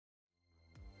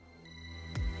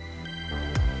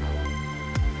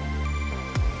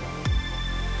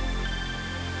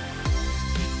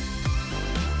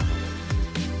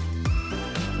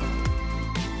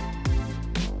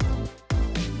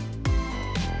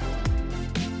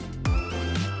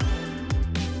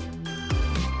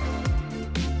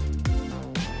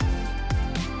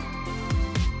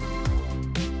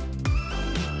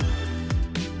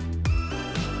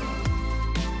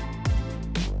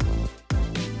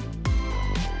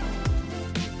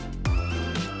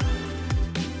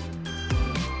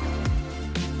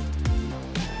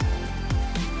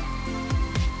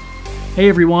Hey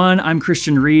everyone, I'm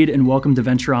Christian Reed and welcome to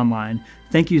Venture Online.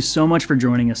 Thank you so much for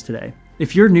joining us today.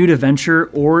 If you're new to Venture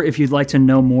or if you'd like to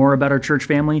know more about our church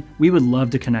family, we would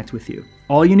love to connect with you.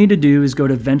 All you need to do is go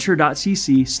to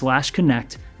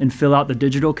venture.cc/connect and fill out the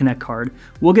digital connect card.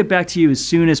 We'll get back to you as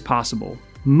soon as possible.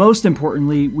 Most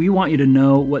importantly, we want you to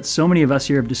know what so many of us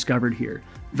here have discovered here.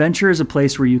 Venture is a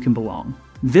place where you can belong.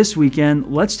 This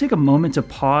weekend, let's take a moment to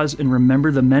pause and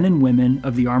remember the men and women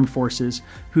of the armed forces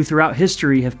who throughout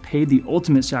history have paid the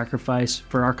ultimate sacrifice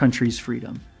for our country's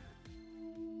freedom.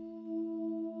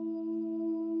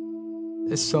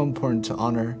 It's so important to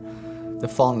honor the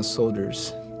fallen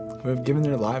soldiers who have given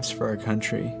their lives for our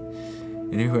country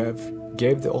and who have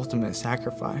gave the ultimate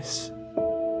sacrifice.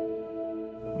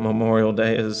 Memorial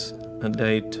Day is a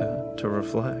day to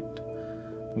reflect.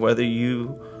 Whether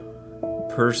you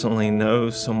personally know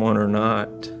someone or not,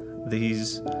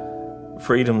 these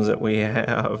freedoms that we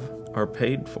have are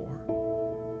paid for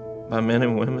by men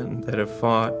and women that have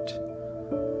fought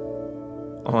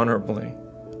honorably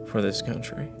for this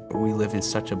country. We live in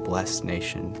such a blessed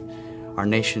nation. Our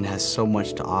nation has so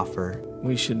much to offer.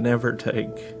 We should never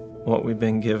take what we've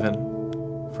been given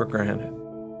for granted.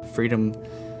 Freedom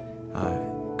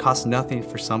costs nothing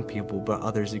for some people, but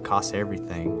others it costs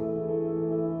everything.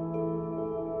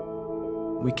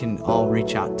 We can all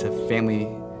reach out to family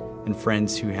and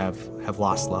friends who have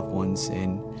lost loved ones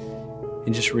and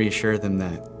just reassure them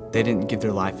that they didn't give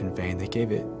their life in vain. They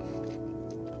gave it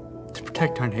to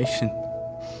protect our nation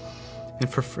and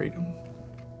for freedom.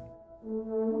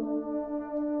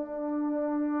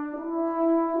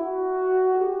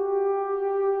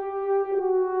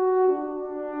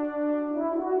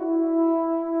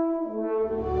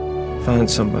 Find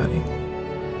somebody.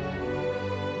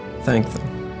 Thank them.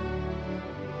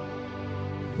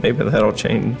 Maybe that'll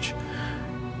change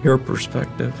your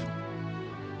perspective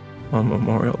on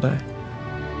Memorial Day.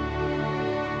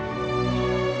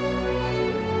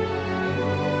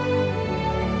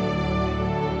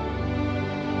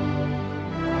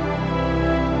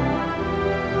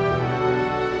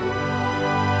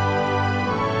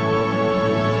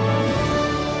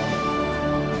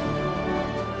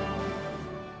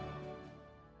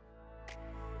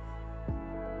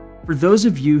 For those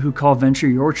of you who call Venture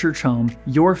your church home,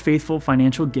 your faithful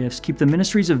financial gifts keep the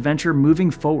ministries of Venture moving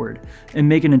forward and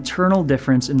make an eternal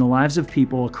difference in the lives of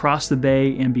people across the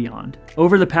Bay and beyond.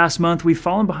 Over the past month, we've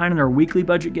fallen behind in our weekly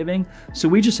budget giving, so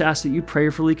we just ask that you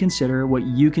prayerfully consider what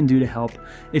you can do to help.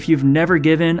 If you've never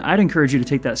given, I'd encourage you to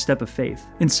take that step of faith.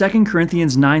 In 2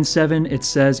 Corinthians 9:7, it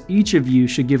says, "Each of you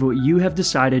should give what you have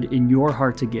decided in your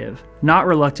heart to give, not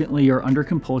reluctantly or under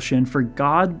compulsion, for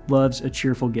God loves a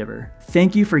cheerful giver."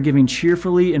 Thank you for giving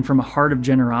cheerfully and from a heart of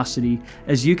generosity.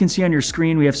 As you can see on your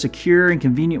screen, we have secure and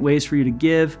convenient ways for you to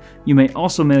give. You may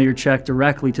also mail your check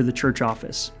directly to the church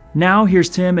office. Now, here's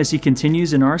Tim as he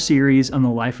continues in our series on the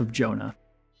life of Jonah.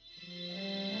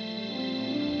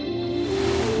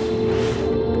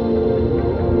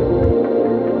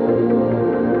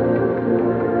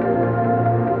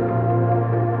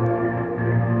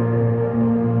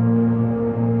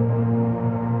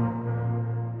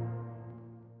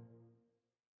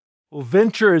 Well,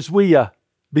 Venture, as we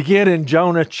begin in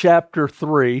Jonah chapter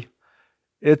 3,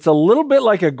 it's a little bit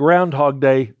like a Groundhog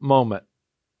Day moment.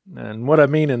 And what I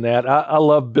mean in that, I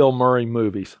love Bill Murray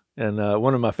movies, and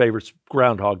one of my favorites is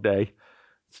Groundhog Day.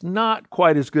 It's not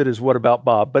quite as good as What About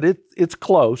Bob, but it's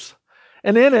close.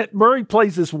 And in it, Murray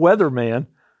plays this weatherman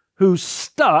who's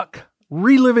stuck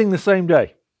reliving the same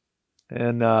day.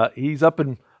 And he's up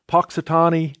in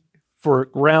Puxatawny for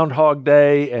Groundhog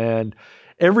Day, and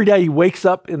every day he wakes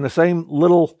up in the same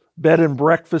little bed and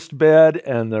breakfast bed,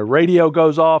 and the radio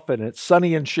goes off, and it's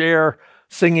Sonny and Cher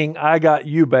singing "I Got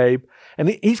You, Babe."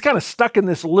 And he's kind of stuck in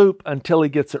this loop until he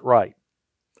gets it right.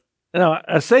 Now,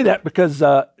 I say that because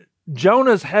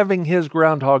Jonah's having his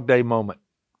Groundhog Day moment.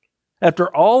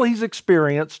 After all he's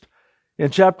experienced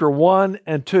in chapter 1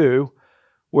 and 2,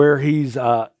 where he's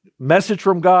message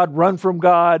from God, run from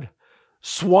God,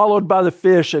 swallowed by the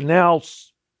fish, and now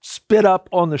spit up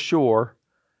on the shore,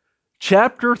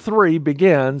 chapter 3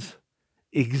 begins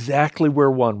exactly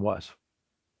where 1 was,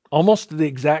 almost the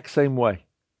exact same way.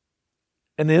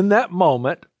 And in that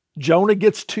moment, Jonah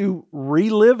gets to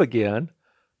relive again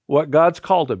what God's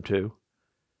called him to,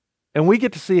 and we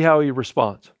get to see how he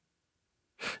responds.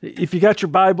 If you got your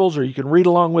Bibles, or you can read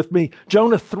along with me,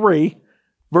 Jonah 3,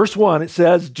 verse 1, it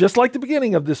says, just like the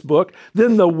beginning of this book,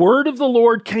 "Then the word of the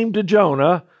Lord came to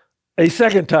Jonah a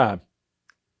second time."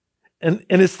 And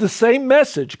it's the same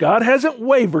message. God hasn't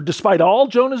wavered despite all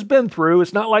Jonah's been through.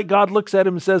 It's not like God looks at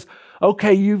him and says,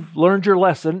 okay, you've learned your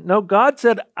lesson. No, God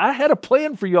said, I had a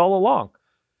plan for you all along.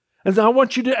 And I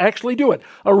want you to actually do it.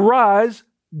 Arise,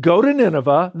 go to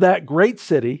Nineveh, that great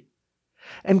city,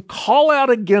 and call out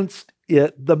against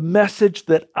it the message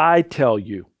that I tell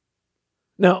you.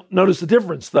 Now, notice the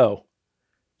difference though.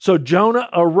 So Jonah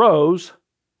arose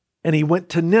and he went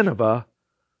to Nineveh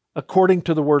according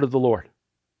to the word of the Lord.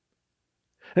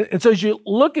 And so as you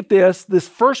look at this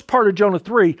first part of Jonah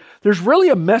 3, there's really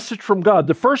a message from God.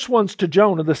 The first one's to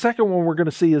Jonah. The second one we're going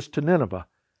to see is to Nineveh.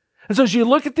 And so as you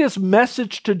look at this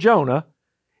message to Jonah,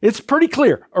 it's pretty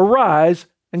clear. Arise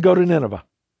and go to Nineveh.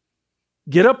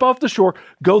 Get up off the shore,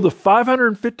 go the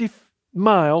 550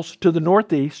 miles to the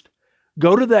northeast,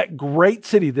 go to that great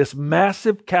city, this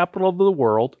massive capital of the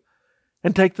world,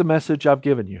 and take the message I've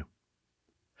given you.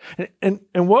 And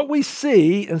what we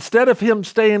see, instead of him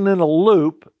staying in a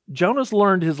loop, Jonah's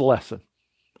learned his lesson.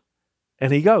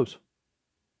 And he goes.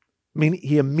 I mean,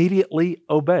 he immediately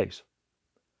obeys.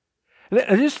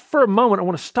 And just for a moment, I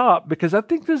want to stop because I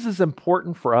think this is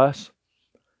important for us.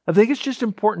 I think it's just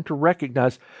important to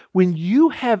recognize when you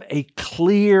have a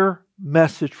clear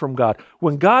message from God,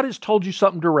 when God has told you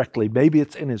something directly, maybe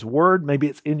it's in His Word, maybe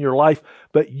it's in your life,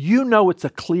 but you know it's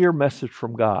a clear message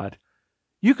from God.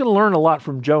 You can learn a lot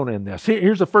from Jonah in this.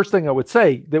 Here's the first thing I would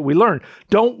say that we learn.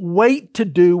 Don't wait to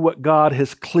do what God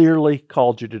has clearly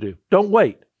called you to do. Don't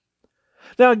wait.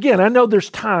 Now, again, I know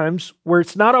there's times where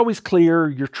it's not always clear.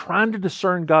 You're trying to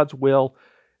discern God's will.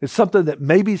 It's something that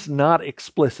maybe is not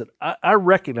explicit. I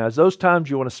recognize those times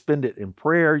you want to spend it in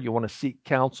prayer. You want to seek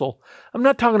counsel. I'm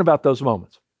not talking about those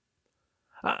moments.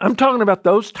 I'm talking about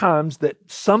those times that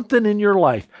something in your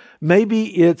life, maybe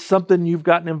it's something you've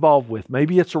gotten involved with.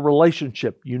 Maybe it's a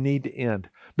relationship you need to end.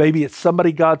 Maybe it's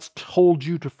somebody God's told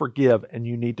you to forgive and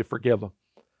you need to forgive them.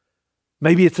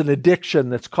 Maybe it's an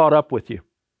addiction that's caught up with you.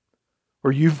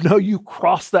 Or you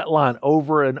cross that line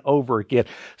over and over again.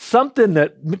 Something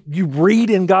that you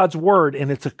read in God's Word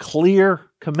and it's a clear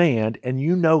command and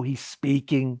you know He's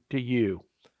speaking to you.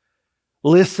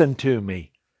 Listen to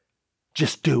me.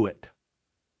 Just do it.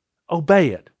 Obey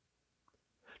it.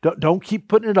 Don't keep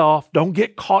putting it off. Don't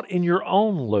get caught in your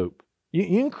own loop. You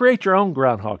can create your own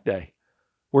Groundhog Day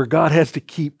where God has to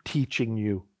keep teaching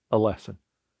you a lesson.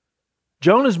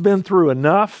 Jonah's been through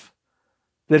enough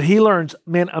that he learns,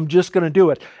 man, I'm just going to do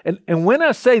it. And when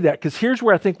I say that, because here's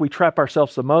where I think we trap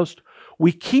ourselves the most,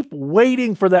 we keep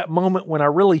waiting for that moment when I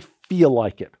really feel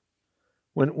like it.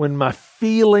 When my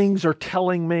feelings are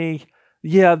telling me,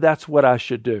 yeah, that's what I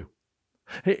should do.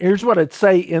 Here's what I'd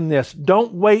say in this.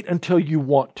 Don't wait until you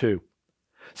want to.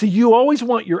 See, you always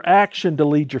want your action to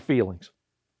lead your feelings,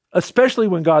 especially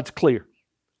when God's clear.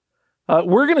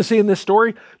 We're going to see in this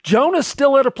story, Jonah's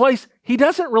still at a place he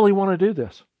doesn't really want to do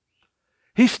this.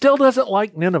 He still doesn't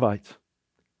like Ninevites.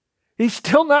 He's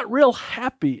still not real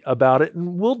happy about it,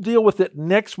 and we'll deal with it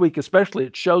next week, especially.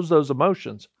 It shows those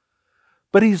emotions.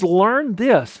 But he's learned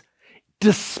this.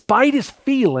 Despite his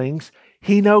feelings,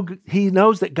 he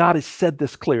knows that God has said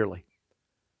this clearly.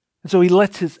 And so he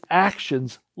lets his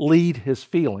actions lead his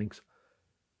feelings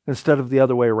instead of the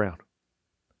other way around.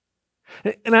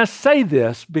 And I say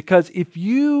this because if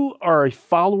you are a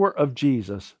follower of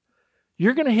Jesus,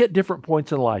 you're going to hit different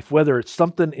points in life, whether it's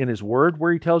something in His Word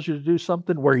where He tells you to do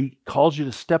something, where He calls you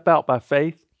to step out by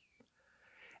faith.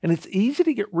 And it's easy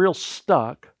to get real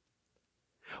stuck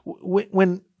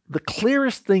when the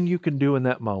clearest thing you can do in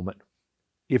that moment,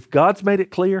 if God's made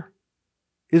it clear,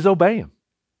 is obey Him.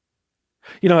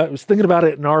 You know, I was thinking about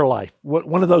it in our life.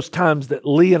 One of those times that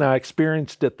Lee and I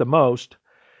experienced it the most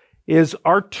is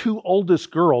our two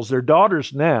oldest girls. They're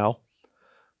daughters now,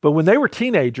 but when they were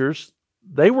teenagers,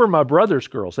 they were my brother's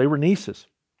girls. They were nieces.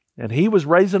 And he was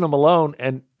raising them alone,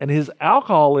 and his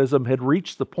alcoholism had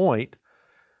reached the point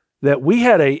that we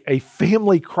had a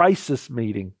family crisis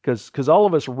meeting because all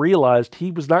of us realized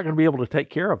he was not going to be able to take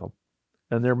care of them.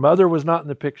 And their mother was not in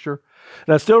the picture.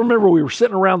 And I still remember we were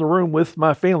sitting around the room with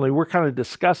my family. We're kind of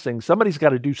discussing, somebody's got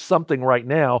to do something right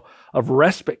now of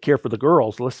respite care for the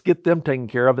girls. Let's get them taken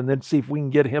care of and then see if we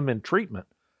can get him in treatment.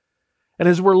 And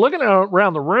as we're looking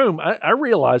around the room, I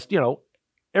realized,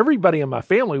 everybody in my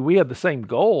family, we had the same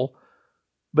goal,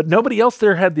 but nobody else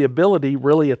there had the ability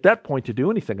really at that point to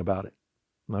do anything about it.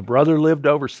 My brother lived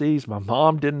overseas. My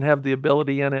mom didn't have the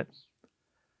ability in it.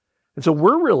 And so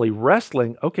we're really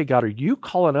wrestling, okay, God, are you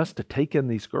calling us to take in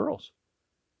these girls?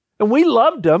 And we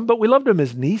loved them, but we loved them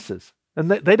as nieces. And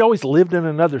they'd always lived in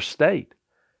another state.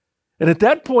 And at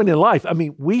that point in life,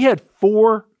 we had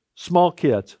 4 small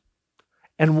kids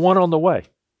and 1 on the way.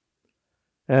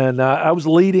 And I was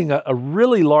leading a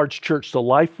really large church, so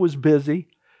life was busy.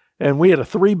 And we had a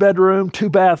 3-bedroom,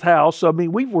 2-bath house. So,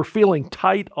 we were feeling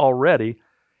tight already.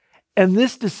 And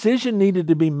this decision needed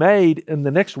to be made in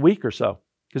the next week or so.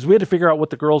 because we had to figure out what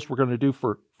the girls were going to do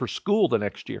for school the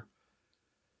next year.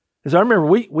 Because I remember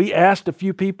we asked a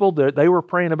few people that they were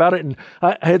praying about it, and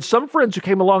I had some friends who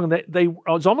came along, and it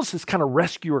was almost this kind of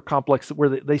rescuer complex where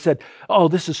they said, "Oh,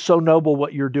 this is so noble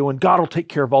what you're doing. God will take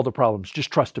care of all the problems.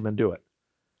 Just trust Him and do it."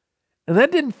 And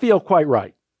that didn't feel quite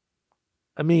right.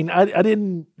 I mean, I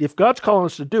didn't, if God's calling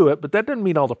us to do it, but that doesn't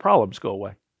mean all the problems go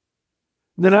away.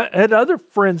 And then I had other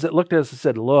friends that looked at us and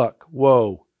said, "Look,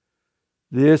 whoa,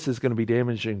 this is going to be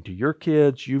damaging to your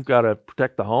kids. You've got to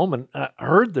protect the home." And I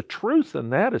heard the truth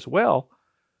in that as well.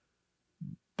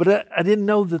 But I didn't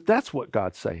know that that's what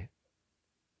God's saying.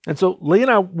 And so Lee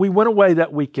and I, we went away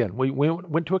that weekend. We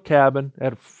went to a cabin,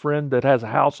 had a friend that has a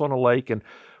house on a lake, and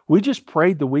we just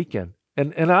prayed the weekend.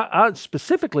 And I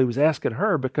specifically was asking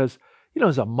her because,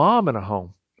 as a mom in a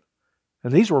home,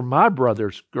 and these were my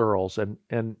brother's girls,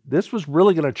 and this was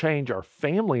really going to change our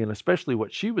family and especially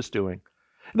what she was doing.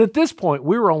 And at this point,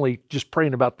 we were only just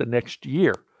praying about the next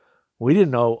year. We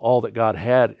didn't know all that God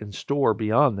had in store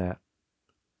beyond that.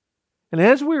 And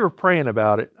as we were praying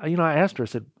about it, I asked her, I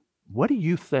said, "What do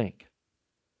you think?"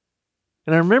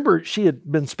 And I remember she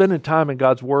had been spending time in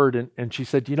God's Word, and she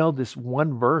said, "This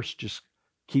one verse just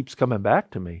keeps coming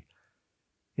back to me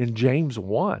in James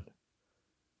 1.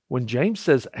 When James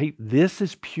says, hey, this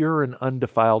is pure and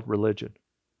undefiled religion.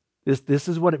 This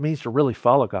is what it means to really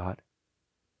follow God.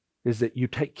 Is that you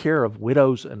take care of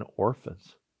widows and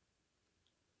orphans."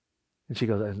 And she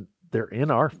goes, "And they're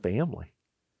in our family."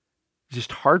 It's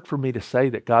just hard for me to say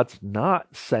that God's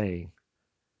not saying,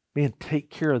 "Man, take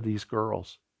care of these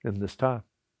girls in this time."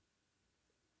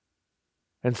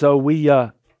 And so we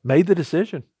made the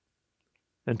decision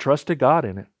and trusted God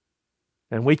in it.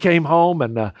 And we came home,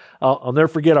 and I'll never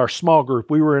forget our small group.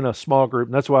 We were in a small group,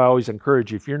 and that's why I always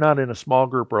encourage you, if you're not in a small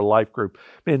group or a life group,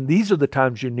 man, these are the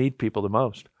times you need people the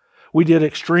most. We did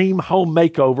extreme home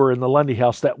makeover in the Lundy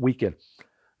house that weekend. I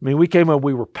mean, we came in,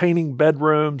 we were painting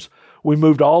bedrooms. We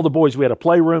moved all the boys. We had a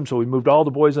playroom, so we moved all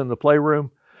the boys in the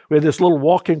playroom. We had this little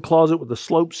walk-in closet with a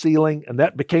sloped ceiling, and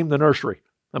that became the nursery.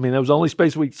 I mean, that was the only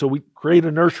space so we created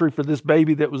a nursery for this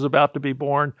baby that was about to be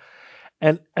born.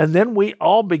 And then we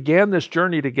all began this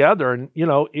journey together. And,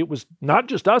 it was not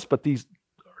just us, but these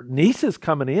nieces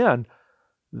coming in.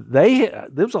 There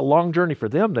was a long journey for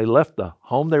them. They left the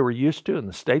home they were used to and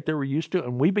the state they were used to,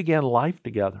 and we began life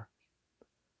together.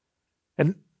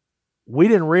 And we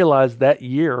didn't realize that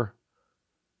year,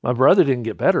 my brother didn't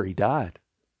get better. He died.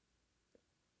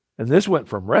 And this went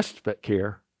from respite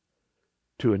care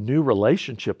to a new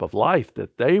relationship of life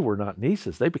that they were not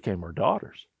nieces. They became our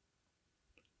daughters.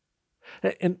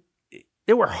 And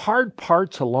there were hard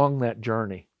parts along that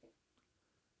journey.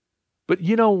 But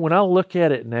when I look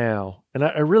at it now, and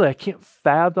I can't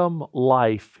fathom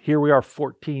life. Here we are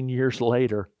 14 years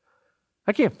later.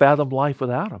 I can't fathom life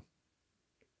without them.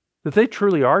 That they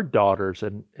truly are daughters,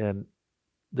 and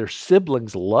their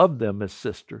siblings love them as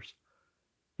sisters.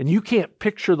 And you can't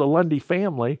picture the Lundy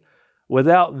family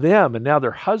without them, and now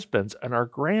their husbands and our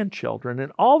grandchildren,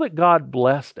 and all that God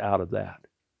blessed out of that.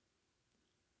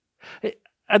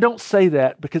 I don't say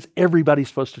that because everybody's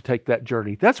supposed to take that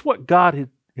journey. That's what God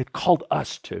had called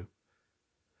us to.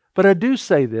 But I do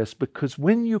say this because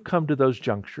when you come to those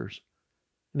junctures,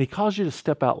 and He calls you to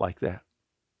step out like that,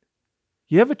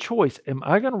 you have a choice. Am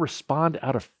I going to respond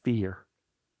out of fear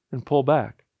and pull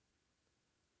back?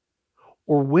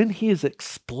 Or when He is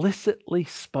explicitly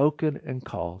spoken and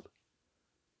called,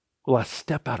 will I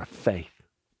step out of faith?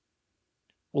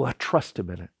 Will I trust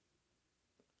Him in it?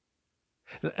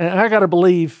 And I got to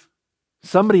believe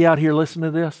somebody out here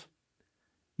listening to this,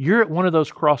 you're at one of those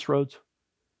crossroads.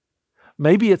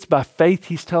 Maybe it's by faith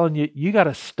He's telling you, you got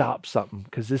to stop something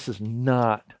because this is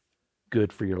not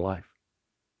good for your life.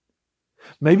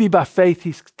 Maybe by faith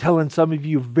He's telling some of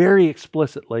you very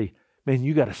explicitly, man,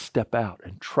 you got to step out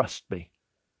and trust me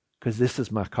because this is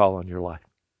my call on your life.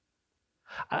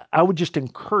 I would just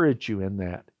encourage you in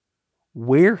that.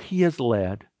 Where He has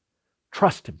led,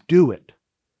 trust Him, do it.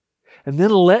 And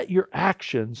then let your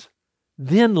actions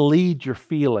then lead your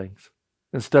feelings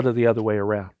instead of the other way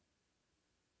around.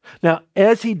 Now,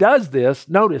 as He does this,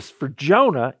 notice for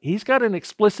Jonah, He's got an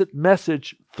explicit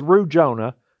message through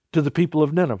Jonah to the people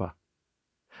of Nineveh.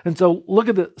 And so look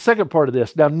at the second part of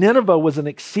this. Now, Nineveh was an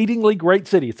exceedingly great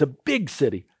city. It's a big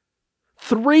city.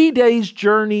 3 days'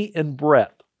 journey in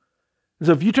breadth.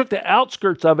 So if you took the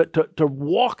outskirts of it to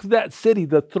walk that city,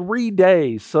 the 3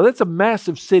 days, so that's a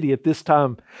massive city at this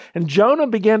time. And Jonah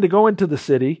began to go into the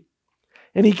city,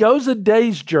 and he goes a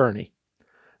day's journey.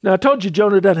 Now, I told you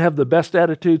Jonah doesn't have the best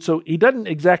attitude, so he doesn't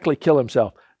exactly kill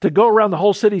himself. To go around the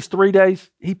whole city's 3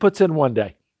 days, he puts in 1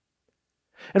 day.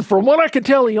 And from what I can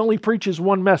tell, he only preaches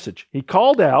one message. He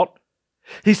called out,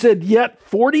 he said, "Yet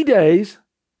 40 days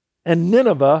and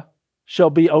Nineveh shall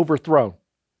be overthrown."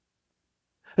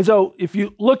 And so if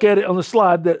you look at it on the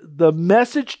slide, the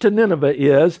message to Nineveh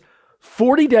is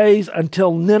 40 days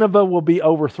until Nineveh will be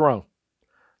overthrown.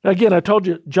 Now again, I told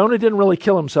you, Jonah didn't really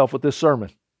kill himself with this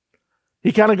sermon.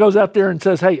 He kind of goes out there and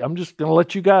says, hey, I'm just going to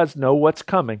let you guys know what's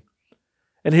coming.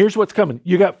 And here's what's coming.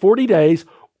 You got 40 days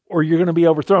or you're going to be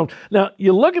overthrown. Now,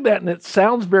 you look at that and it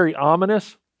sounds very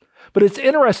ominous, but it's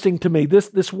interesting to me.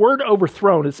 This word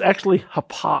overthrown is actually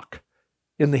hapak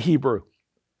in the Hebrew.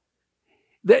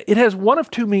 It has one of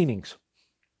two meanings.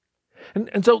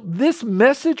 And so this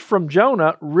message from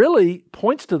Jonah really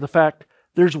points to the fact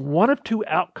there's one of two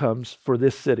outcomes for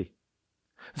this city.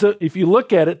 So if you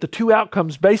look at it, the two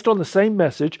outcomes based on the same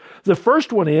message, the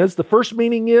first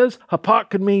meaning is, hapak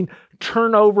could mean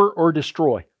turn over or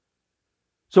destroy.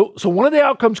 So one of the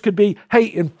outcomes could be, hey,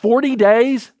 in 40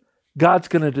 days, God's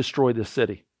going to destroy this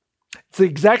city. It's the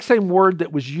exact same word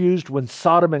that was used when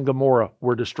Sodom and Gomorrah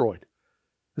were destroyed.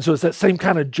 And so it's that same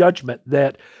kind of judgment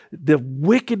that the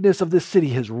wickedness of this city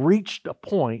has reached a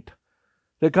point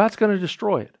that God's going to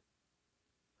destroy it.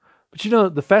 But you know,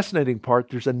 the fascinating part,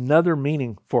 there's another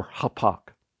meaning for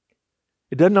hapak.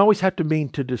 It doesn't always have to mean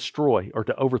to destroy or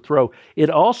to overthrow. It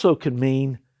also can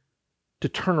mean to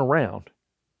turn around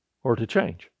or to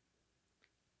change.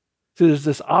 So there's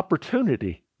this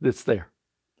opportunity that's there.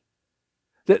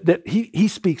 That he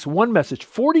speaks one message,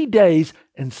 40 days,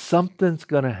 and something's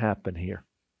going to happen here.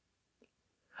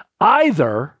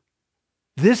 Either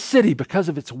this city, because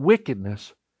of its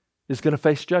wickedness, is going to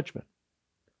face judgment.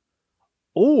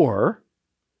 Or,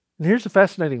 and here's the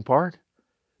fascinating part,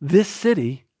 this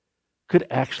city could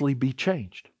actually be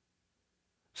changed.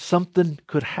 Something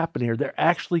could happen here. There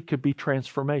actually could be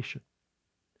transformation.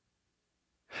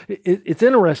 It's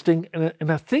interesting,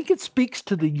 and I think it speaks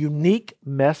to the unique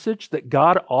message that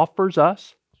God offers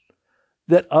us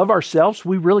that of ourselves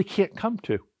we really can't come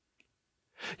to.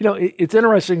 You know, it's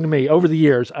interesting to me, over the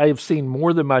years, I have seen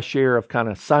more than my share of kind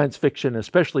of science fiction,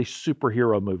 especially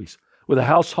superhero movies. With a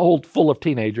household full of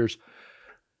teenagers,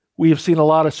 we have seen a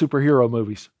lot of superhero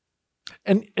movies.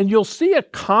 And you'll see a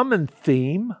common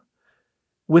theme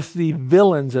with the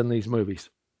villains in these movies.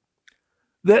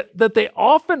 That they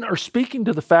often are speaking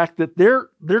to the fact that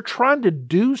they're trying to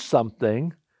do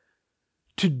something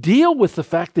to deal with the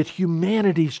fact that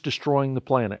humanity's destroying the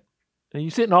planet. And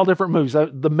you see it in all different movies.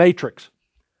 The Matrix.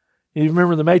 You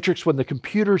remember the Matrix when the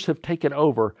computers have taken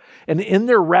over, and in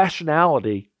their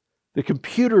rationality, the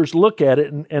computers look at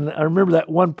it, and I remember that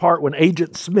one part when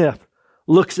Agent Smith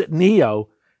looks at Neo,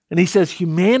 and he says,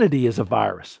 humanity is a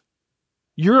virus.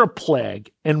 You're a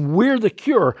plague, and we're the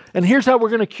cure, and here's how we're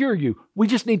going to cure you. We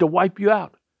just need to wipe you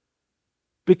out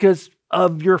because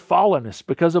of your fallenness,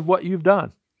 because of what you've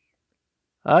done.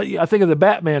 I think of the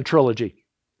Batman trilogy.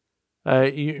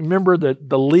 You remember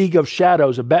the League of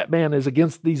Shadows, and Batman is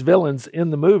against these villains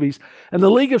in the movies, and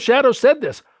the League of Shadows said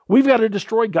this, we've got to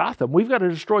destroy Gotham. We've got to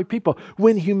destroy people.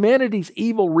 When humanity's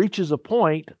evil reaches a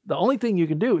point, the only thing you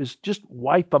can do is just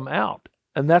wipe them out,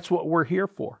 and that's what we're here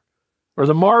for. Or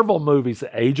the Marvel movies, the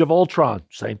Age of Ultron,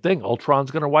 same thing.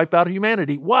 Ultron's going to wipe out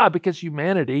humanity. Why? Because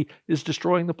humanity is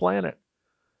destroying the planet.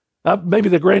 Maybe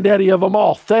the granddaddy of them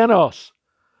all, Thanos.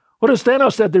 What has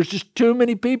Thanos said? There's just too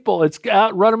many people. It's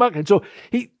out, run amok. And so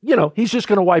he's just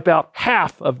going to wipe out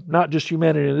half of not just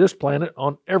humanity on this planet,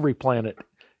 on every planet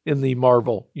in the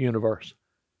Marvel universe.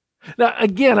 Now,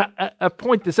 again, I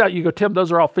point this out. You go, Tim,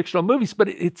 those are all fictional movies, but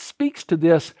it speaks to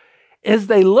this. As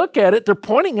they look at it, they're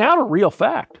pointing out a real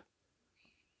fact.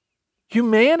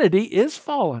 Humanity is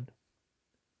fallen.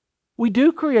 We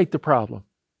do create the problem.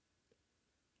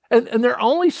 And their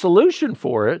only solution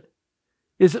for it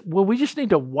is that, well, we just need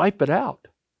to wipe it out.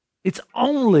 It's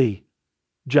only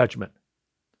judgment.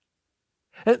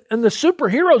 And the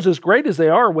superheroes, as great as they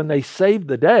are when they save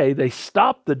the day, they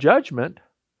stop the judgment.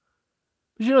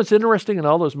 But you know, it's interesting in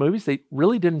all those movies, they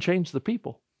really didn't change the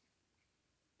people.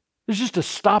 There's just a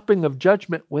stopping of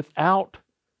judgment without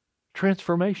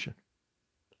transformation.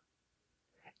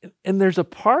 And there's a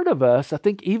part of us, I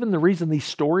think even the reason these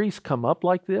stories come up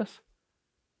like this,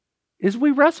 is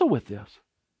we wrestle with this.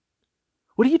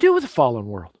 What do you do with the fallen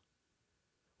world?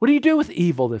 What do you do with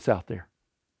evil that's out there?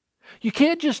 You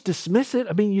can't just dismiss it.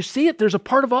 I mean, you see it. There's a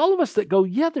part of all of us that go,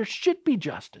 yeah, there should be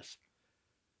justice.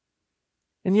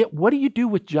 And yet, what do you do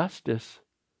with justice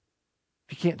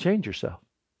if you can't change yourself?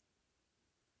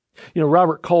 You know,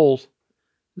 Robert Coles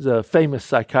is a famous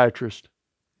psychiatrist,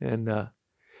 and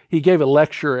he gave a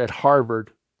lecture at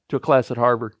Harvard, to a class at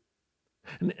Harvard.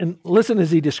 And listen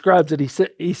as he describes it.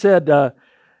 He said,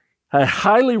 a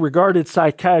highly regarded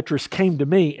psychiatrist came to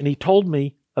me and he told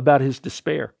me about his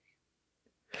despair.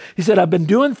 He said, I've been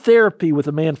doing therapy with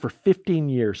a man for 15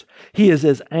 years. He is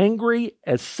as angry,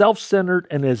 as self-centered,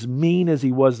 and as mean as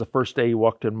he was the first day he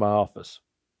walked in my office.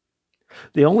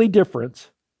 The only difference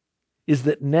is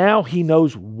that now he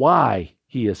knows why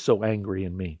he is so angry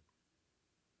and mean.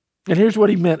 And here's what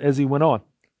he meant as he went on.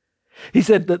 He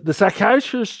said that the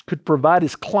psychiatrist could provide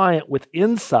his client with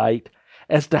insight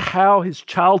as to how his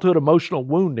childhood emotional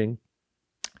wounding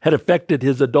had affected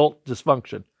his adult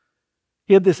dysfunction.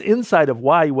 He had this insight of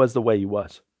why he was the way he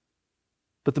was.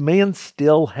 But the man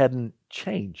still hadn't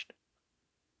changed.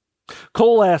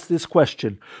 Cole asked this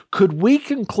question: could we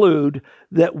conclude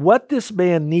that what this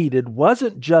man needed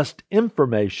wasn't just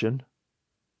information,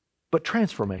 but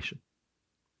transformation?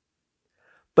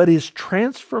 But is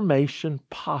transformation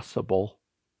possible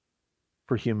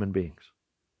for human beings?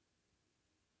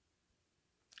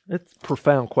 It's a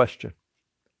profound question.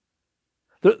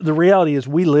 The reality is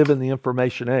we live in the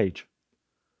information age.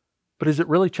 But is it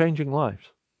really changing lives?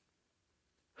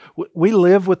 We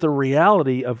live with the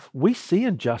reality of we see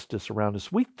injustice around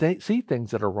us. We see things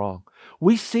that are wrong.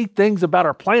 We see things about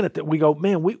our planet that we go,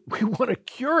 man, we want to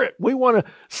cure it. We want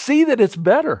to see that it's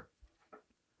better.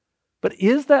 But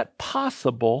is that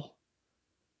possible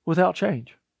without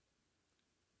change?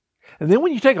 And then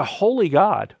when you take a holy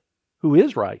God who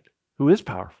is right, who is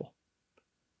powerful,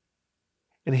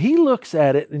 and he looks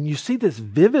at it and you see this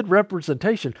vivid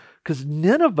representation, because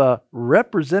Nineveh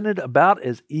represented about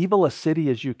as evil a city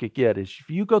as you could get. If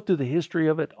you go through the history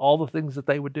of it, all the things that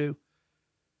they would do,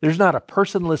 there's not a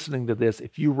person listening to this,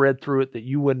 if you read through it, that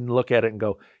you wouldn't look at it and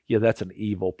go, yeah, that's an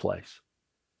evil place.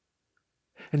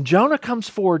 And Jonah comes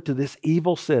forward to this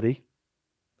evil city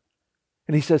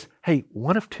and he says, hey,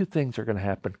 one of two things are going to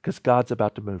happen because God's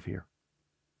about to move here.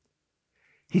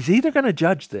 He's either going to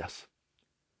judge this,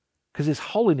 because his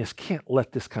holiness can't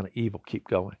let this kind of evil keep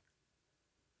going.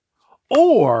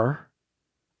 Or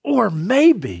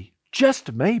maybe,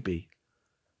 just maybe,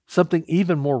 something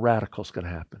even more radical is going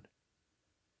to happen.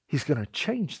 He's going to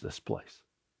change this place,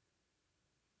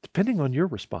 depending on your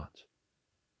response.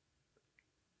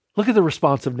 Look at the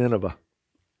response of Nineveh.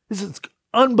 This is an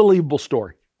unbelievable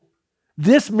story.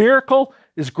 This miracle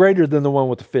is greater than the one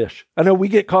with the fish. I know we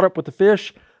get caught up with the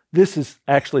fish. This is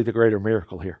actually the greater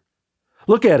miracle here.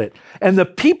 Look at it. And the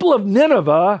people of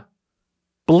Nineveh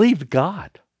believed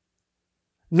God.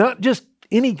 Not just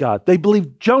any God. They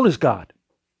believed Jonah's God.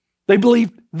 They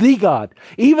believed the God.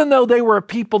 Even though they were a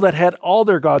people that had all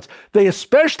their gods, they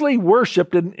especially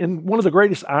worshiped, in one of the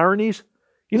greatest ironies,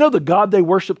 you know, the God they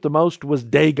worshiped the most was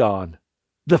Dagon,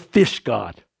 the fish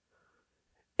god.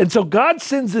 And so God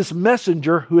sends this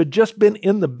messenger who had just been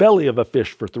in the belly of a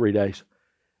fish for 3 days.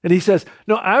 And he says,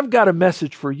 no, I've got a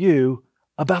message for you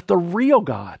about the real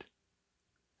God.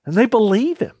 And they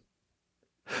believe him.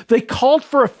 They called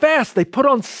for a fast. They put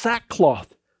on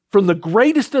sackcloth, from the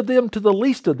greatest of them to the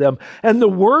least of them. And the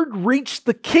word reached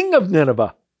the king of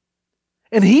Nineveh.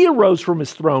 And he arose from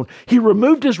his throne. He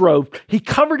removed his robe. He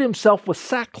covered himself with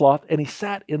sackcloth and he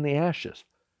sat in the ashes.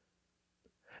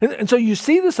 And so you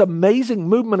see this amazing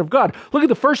movement of God. Look at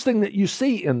the first thing that you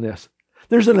see in this.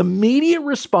 There's an immediate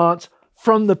response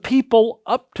from the people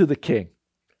up to the king.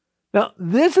 Now,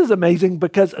 this is amazing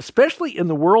because, especially in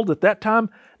the world at that time,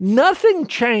 nothing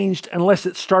changed unless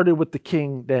it started with the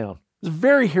king down. It's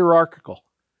very hierarchical.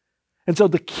 And so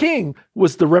the king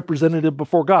was the representative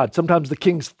before God. Sometimes the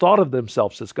kings thought of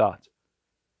themselves as gods.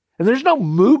 And there's no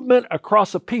movement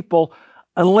across a people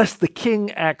unless the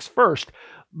king acts first.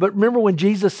 But remember when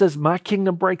Jesus says, my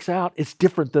kingdom breaks out, it's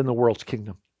different than the world's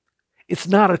kingdom. It's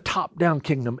not a top-down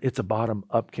kingdom, it's a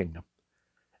bottom-up kingdom.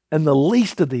 And the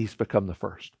least of these become the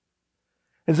first.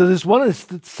 And so this is one of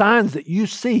the signs that you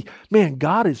see, man,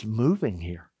 God is moving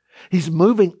here. He's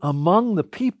moving among the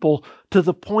people to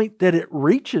the point that it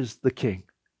reaches the king.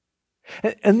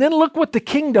 And then look what the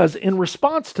king does in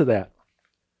response to that.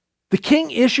 The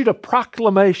king issued a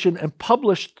proclamation and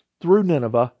published through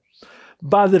Nineveh,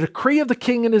 by the decree of the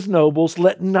king and his nobles,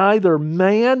 let neither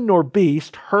man nor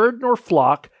beast, herd nor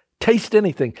flock, taste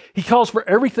anything. He calls for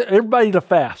everybody to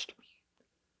fast.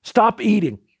 Stop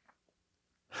eating.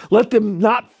 Let them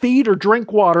not feed or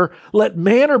drink water. Let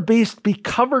man or beast be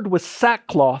covered with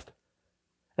sackcloth,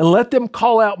 and let them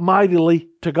call out mightily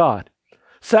to God.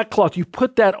 Sackcloth, you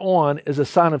put that on as a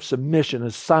sign of submission,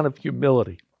 as a sign of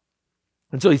humility.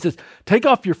 And so he says, take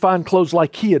off your fine clothes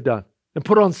like he had done, and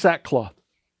put on sackcloth.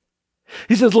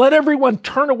 He says, let everyone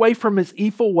turn away from his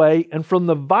evil way and from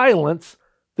the violence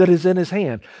that is in his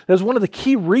hand. That was one of the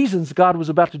key reasons God was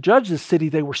about to judge this city.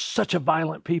 They were such a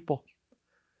violent people.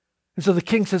 And so the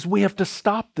king says, we have to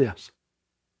stop this.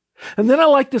 And then I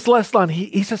like this last line.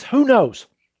 He says, who knows?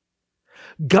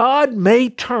 God may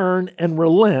turn and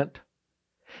relent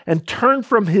and turn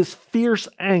from his fierce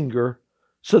anger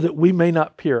so that we may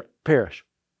not perish.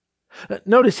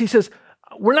 Notice he says,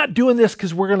 we're not doing this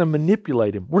because we're going to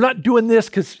manipulate him. We're not doing this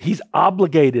because he's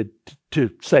obligated to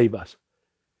save us.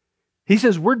 He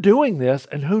says, we're doing this,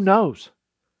 and who knows?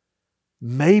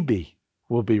 Maybe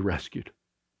we'll be rescued.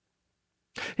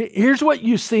 Here's what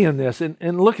you see in this,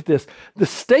 and look at this. The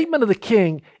statement of the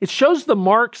king, it shows the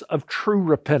marks of true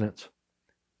repentance.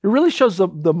 It really shows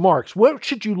the marks. What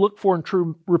should you look for in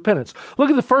true repentance? Look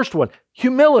at the first one,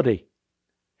 humility.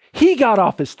 He got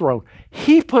off his throne.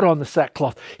 He put on the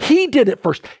sackcloth. He did it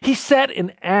first. He sat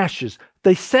in ashes.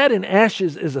 They sat in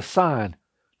ashes as a sign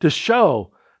to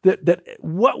show that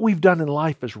what we've done in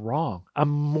life is wrong. I'm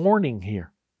mourning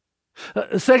here.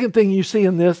 The second thing you see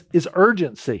in this is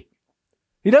urgency.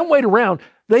 He doesn't wait around.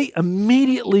 They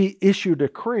immediately issue a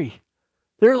decree.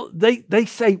 They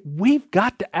say, we've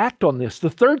got to act on this. The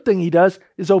third thing he does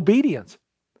is obedience.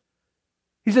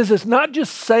 He says, it's not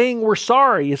just saying we're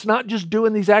sorry. It's not just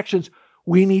doing these actions.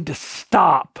 We need to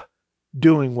stop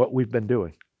doing what we've been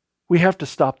doing. We have to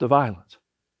stop the violence.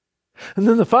 And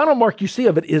then the final mark you see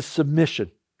of it is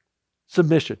submission.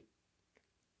 Submission.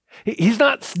 He's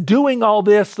not doing all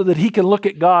this so that he can look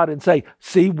at God and say,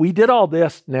 see, we did all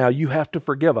this. Now you have to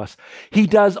forgive us. He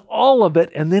does all of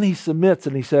it, and then he submits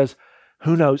and he says,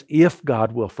 who knows if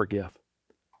God will forgive.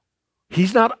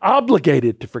 He's not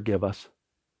obligated to forgive us,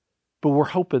 but we're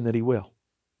hoping that he will.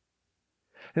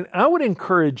 And I would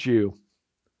encourage you,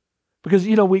 because,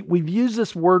 we've used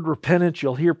this word repentance.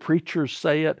 You'll hear preachers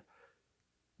say it.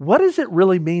 What does it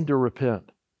really mean to repent?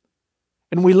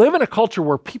 And we live in a culture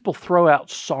where people throw out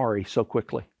sorry so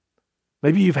quickly.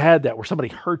 Maybe you've had that where somebody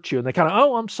hurt you and they kind of,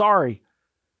 oh, I'm sorry.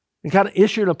 And kind of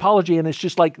issue an apology, and it's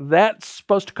just like, that's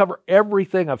supposed to cover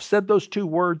everything. I've said those two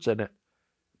words in it.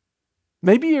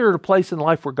 Maybe you're at a place in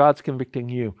life where God's convicting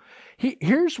you.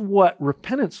 Here's what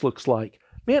repentance looks like.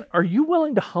 Man, are you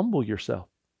willing to humble yourself?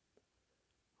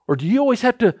 Or do you always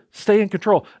have to stay in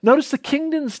control? Notice the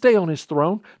king didn't stay on his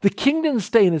throne. The king didn't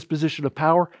stay in his position of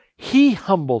power. He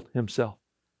humbled himself.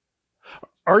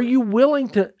 Are you willing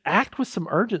to act with some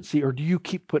urgency, or do you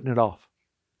keep putting it off?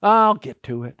 I'll get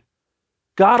to it.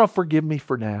 God will forgive me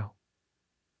for now.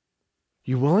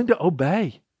 You willing to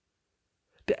obey?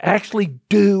 To actually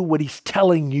do what he's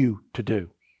telling you to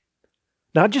do?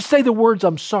 Not just say the words,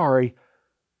 I'm sorry,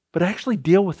 but actually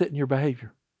deal with it in your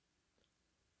behavior.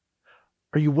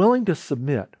 Are you willing to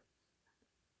submit?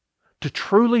 To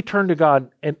truly turn to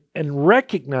God and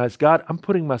recognize, God, I'm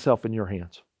putting myself in your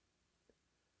hands.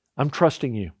 I'm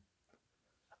trusting you.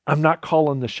 I'm not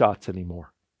calling the shots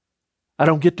anymore. I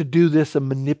don't get to do this and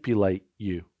manipulate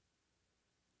you.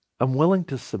 I'm willing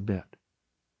to submit.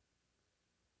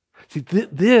 See,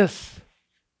 this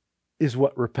is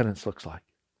what repentance looks like.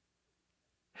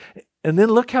 And then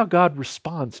look how God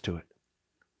responds to it.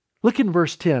 Look in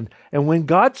verse 10. And when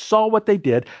God saw what they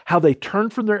did, how they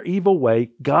turned from their evil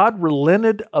way, God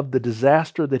relented of the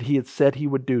disaster that he had said he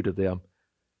would do to them,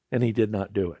 and he did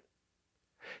not do it.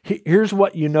 Here's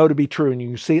what you know to be true, and you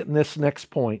can see it in this next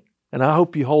point, and I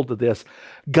hope you hold to this.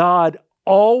 God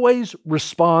always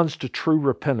responds to true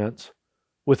repentance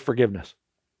with forgiveness.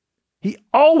 He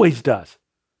always does,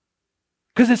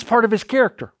 because it's part of his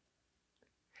character.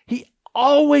 He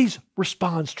always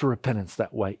responds to repentance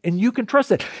that way, and you can trust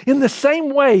that. In the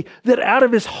same way that out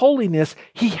of his holiness,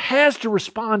 he has to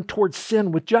respond towards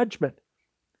sin with judgment.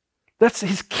 That's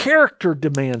his character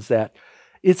demands that.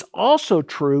 It's also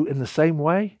true in the same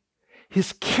way.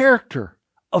 His character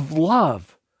of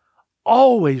love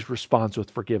always responds with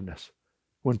forgiveness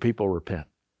when people repent.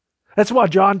 That's why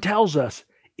John tells us,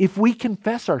 if we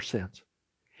confess our sins,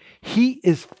 he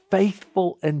is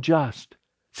faithful and just.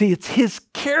 See, it's his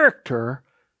character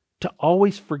to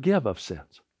always forgive of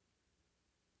sins.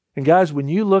 And guys, when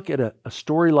you look at a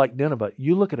story like Nineveh,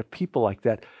 you look at a people like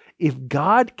that, if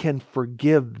God can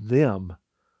forgive them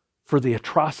for the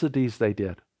atrocities they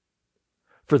did,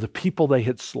 for the people they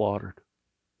had slaughtered,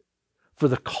 for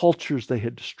the cultures they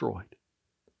had destroyed,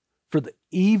 for the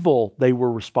evil they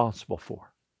were responsible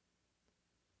for.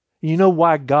 You know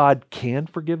why God can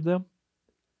forgive them?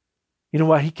 You know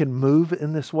why he can move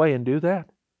in this way and do that?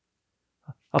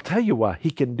 I'll tell you why.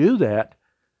 He can do that.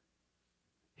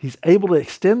 He's able to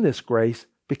extend this grace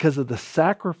because of the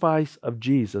sacrifice of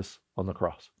Jesus on the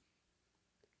cross.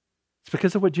 It's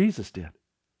because of what Jesus did.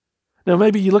 Now,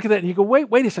 maybe you look at that and you go,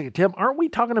 wait a second, Tim, aren't we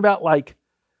talking about like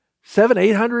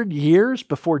 700-800 years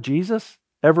before Jesus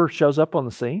ever shows up on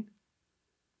the scene?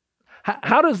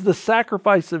 How does the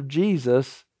sacrifice of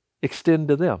Jesus extend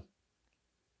to them?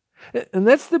 And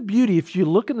that's the beauty, if you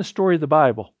look in the story of the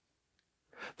Bible,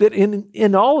 that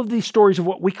in all of these stories of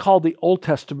what we call the Old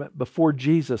Testament before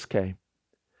Jesus came,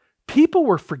 people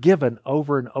were forgiven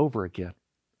over and over again.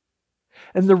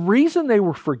 And the reason they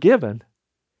were forgiven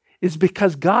is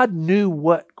because God knew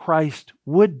what Christ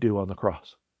would do on the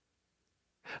cross.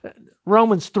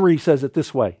 Romans 3 says it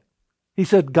this way. He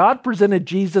said, God presented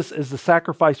Jesus as the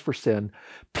sacrifice for sin.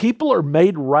 People are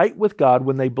made right with God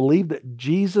when they believe that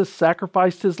Jesus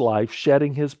sacrificed his life,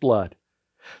 shedding his blood.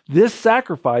 This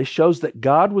sacrifice shows that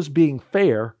God was being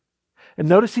fair. And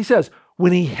notice he says,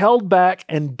 when he held back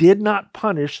and did not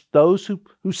punish those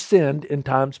who sinned in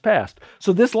times past.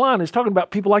 So this line is talking about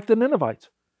people like the Ninevites.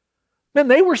 Man,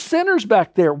 they were sinners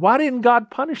back there. Why didn't God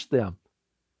punish them?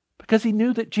 Because he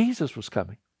knew that Jesus was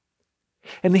coming.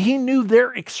 And he knew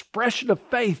their expression of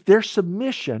faith, their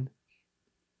submission,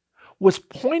 was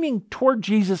pointing toward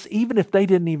Jesus even if they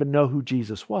didn't even know who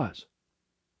Jesus was.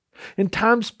 In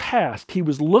times past, he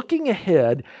was looking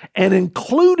ahead and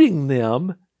including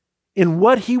them in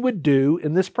what he would do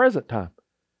in this present time.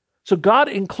 So God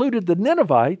included the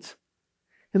Ninevites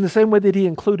in the same way that he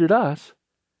included us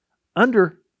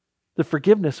under the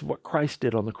forgiveness of what Christ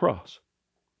did on the cross.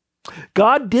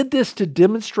 God did this to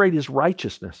demonstrate his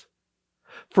righteousness.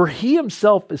 For he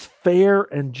himself is fair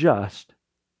and just,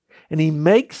 and he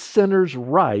makes sinners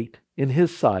right in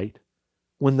his sight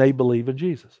when they believe in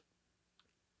Jesus.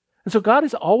 And so God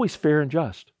is always fair and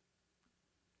just.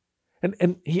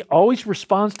 And he always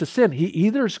responds to sin. He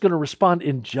either is going to respond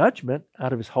in judgment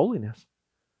out of his holiness,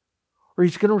 or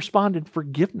he's going to respond in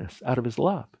forgiveness out of his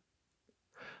love,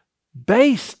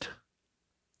 based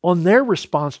on their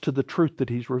response to the truth that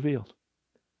he's revealed.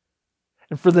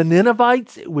 And for the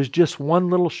Ninevites, it was just one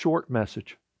little short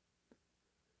message.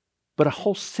 But a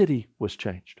whole city was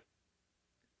changed.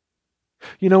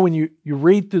 You know, when you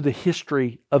read through the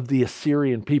history of the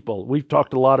Assyrian people, we've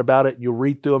talked a lot about it. You'll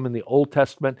read through them in the Old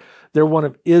Testament. They're one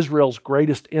of Israel's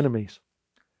greatest enemies.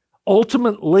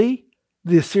 Ultimately,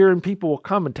 the Assyrian people will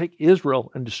come and take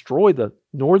Israel and destroy the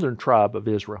northern tribe of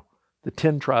Israel, the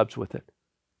 10 tribes with it.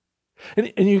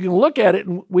 And you can look at it,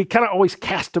 and we kind of always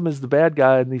cast him as the bad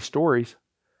guy in these stories.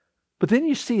 But then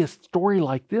you see a story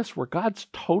like this where God's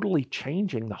totally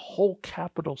changing the whole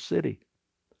capital city.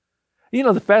 You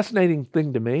know, the fascinating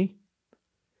thing to me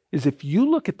is if you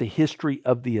look at the history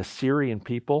of the Assyrian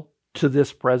people to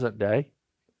this present day,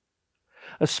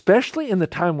 especially in the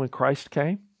time when Christ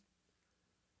came,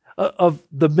 of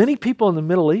the many people in the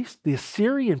Middle East, the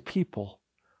Assyrian people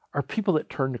are people that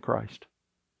turn to Christ.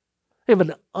 They have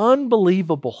an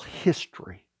unbelievable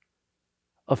history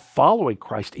of following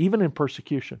Christ, even in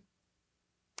persecution.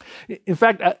 In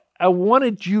fact, I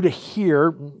wanted you to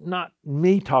hear, not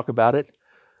me talk about it,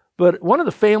 but one of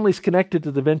the families connected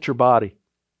to the venture body,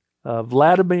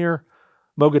 Vladimir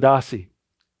Mogadasi.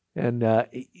 And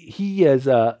he is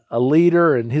a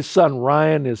leader, and his son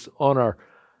Ryan is on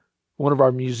one of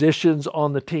our musicians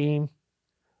on the team.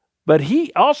 But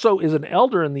he also is an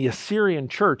elder in the Assyrian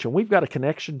church, and we've got a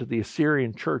connection to the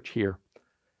Assyrian church here.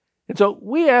 And so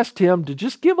we asked him to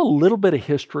just give a little bit of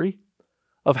history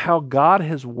of how God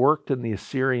has worked in the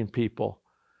Assyrian people,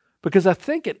 because I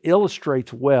think it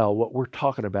illustrates well what we're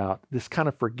talking about, this kind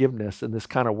of forgiveness and this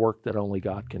kind of work that only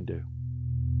God can do.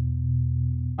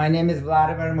 My name is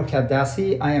Vladimir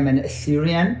Mogadasi. I am an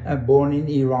Assyrian born in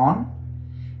Iran,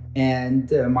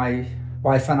 and my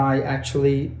wife and I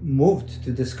actually moved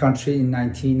to this country in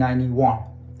 1991.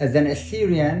 As an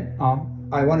Assyrian,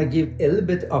 I want to give a little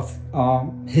bit of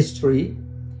history.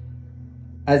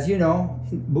 As you know,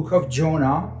 in the book of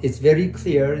Jonah, it's very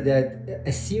clear that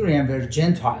Assyrians were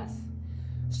Gentiles.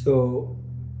 So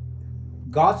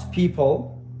God's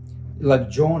people, like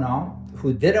Jonah,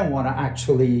 who didn't want to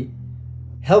actually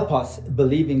help us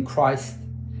believe in Christ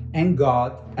and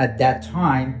God at that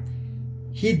time,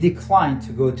 he declined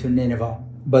to go to Nineveh.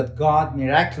 But God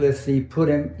miraculously put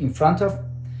him in front of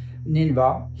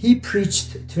Nineveh. He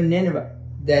preached to Nineveh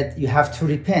that you have to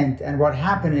repent. And what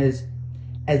happened is,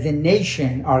 as a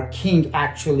nation, our king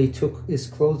actually took his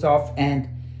clothes off and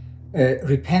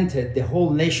repented. The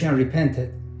whole nation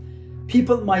repented.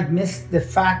 People might miss the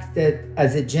fact that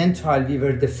as a Gentile, we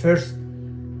were the first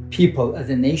people as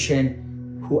a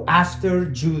nation who, after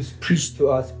Jews preached to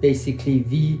us, basically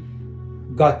we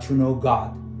got to know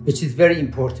God, which is very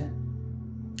important.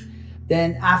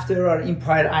 Then after our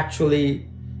empire actually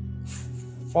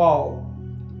fall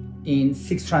in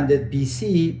 600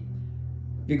 BC,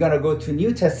 we're going to go to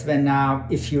New Testament now.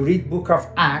 If you read book of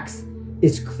Acts,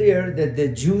 it's clear that the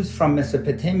Jews from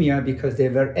Mesopotamia, because they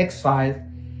were exiled,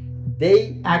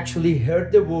 they actually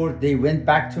heard the word. They went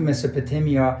back to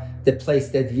Mesopotamia, the place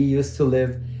that we used to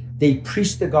live. they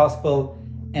preached the gospel,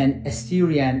 and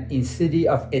Assyrian in city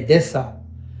of Edessa,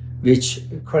 which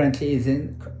currently is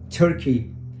in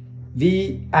Turkey,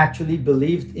 we actually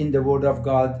believed in the word of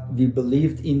God, we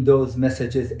believed in those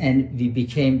messages, and we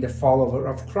became the follower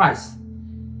of Christ.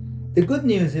 The good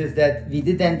news is that we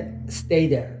didn't stay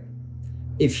there.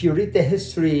 If you read the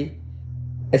history,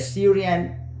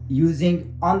 Assyrian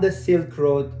using on the Silk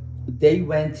Road, they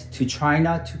went to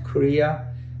China, to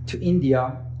Korea, to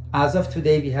India. As of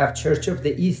today, we have Church of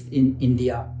the East in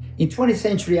India. In 20th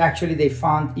century, actually, they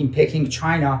found in Peking,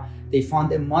 China, they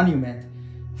found a monument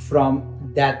from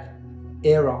that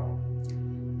era.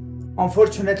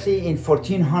 Unfortunately, in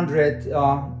 1400,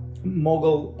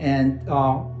 Mughal and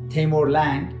Timur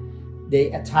Lang,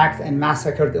 they attacked and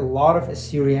massacred a lot of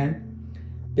Assyrian,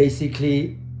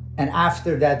 basically, and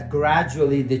after that,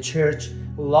 gradually the church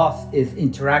lost its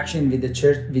interaction with the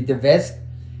church, with the West,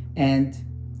 and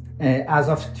as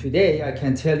of today, I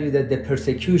can tell you that the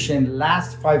persecution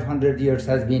last 500 years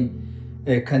has been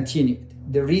continued.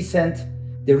 The recent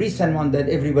one that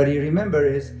everybody remember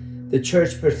is the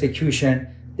church persecution,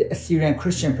 the Assyrian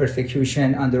Christian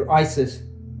persecution under ISIS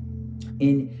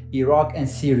in Iraq and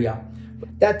Syria.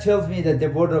 That tells me that the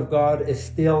word of God is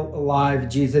still alive.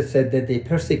 Jesus said that they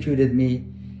persecuted me,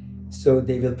 so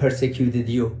they will persecute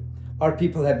you. Our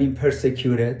people have been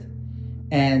persecuted,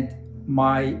 and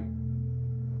my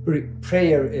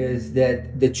prayer is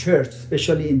that the church,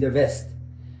 especially in the West,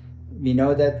 we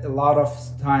know that a lot of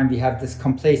time we have this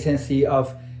complacency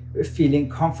of feeling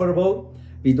comfortable.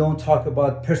 We don't talk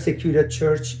about persecuted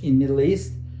church in Middle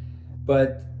East,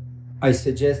 but I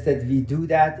suggest that we do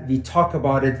that. We talk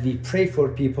about it, we pray for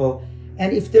people,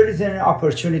 and if there is an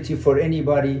opportunity for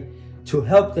anybody to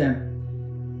help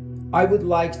them, I would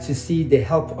like to see the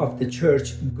help of the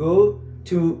church go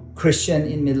to Christian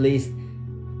in Middle East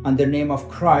on the name of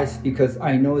Christ, because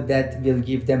I know that will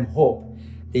give them hope.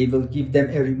 They will give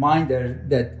them a reminder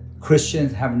that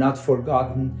Christians have not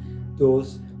forgotten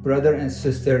those brother and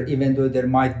sister, even though there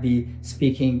might be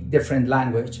speaking different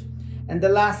language. And the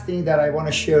last thing that I want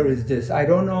to share is this. I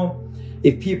don't know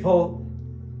if people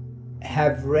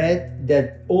have read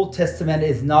that Old Testament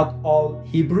is not all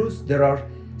Hebrews. There are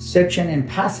sections and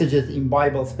passages in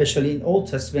Bible, especially in Old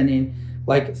Testament, in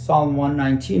like Psalm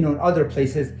 119 or other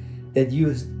places, that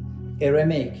use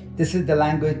Aramaic. This is the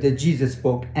language that Jesus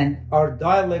spoke, and our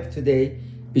dialect today,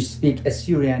 which speak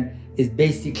Assyrian, is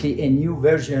basically a new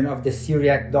version of the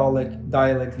Syriac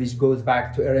dialect which goes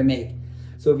back to Aramaic.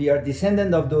 So we are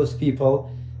descendant of those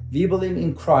people. We believe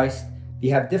in Christ. We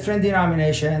have different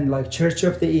denominations like Church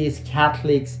of the East,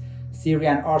 Catholics,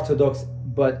 Syrian Orthodox,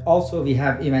 but also we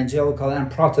have evangelical and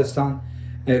Protestant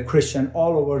Christian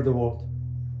all over the world.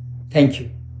 Thank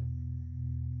you.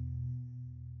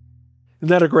 Isn't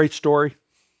that a great story?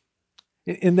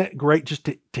 Isn't that great just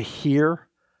to hear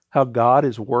how God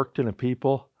has worked in a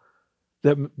people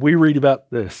that we read about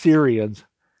the Assyrians,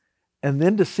 and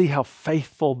then to see how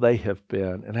faithful they have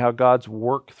been and how God's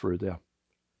worked through them.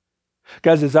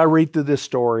 Guys, as I read through this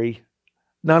story,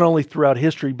 not only throughout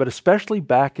history, but especially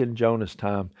back in Jonah's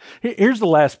time, here's the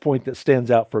last point that stands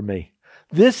out for me.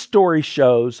 This story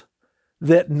shows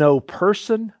that no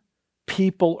person,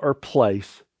 people, or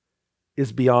place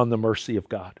is beyond the mercy of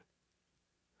God.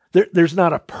 There's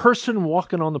not a person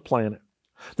walking on the planet.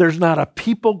 There's not a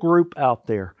people group out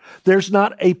there. There's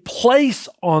not a place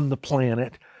on the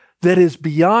planet that is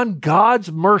beyond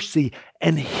God's mercy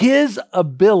and His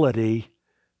ability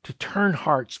to turn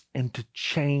hearts and to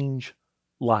change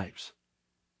lives.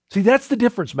 See, that's the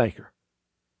difference maker.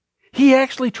 He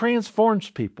actually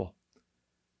transforms people.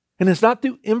 And it's not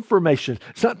through information.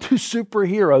 It's not through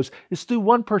superheroes. It's through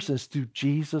one person. It's through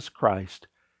Jesus Christ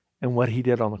and what He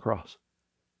did on the cross.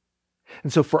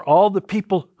 And so for all the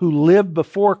people who lived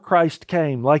before Christ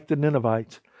came, like the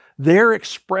Ninevites, their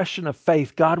expression of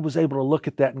faith, God was able to look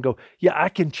at that and go, yeah, I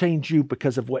can change you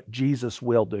because of what Jesus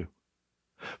will do.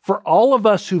 For all of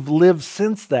us who've lived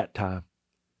since that time,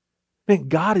 man,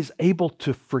 God is able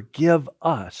to forgive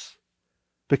us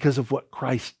because of what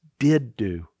Christ did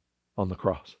do on the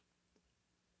cross.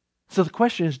 So the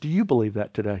question is, do you believe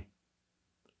that today?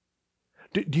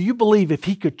 Do you believe if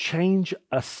He could change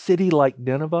a city like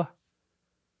Nineveh,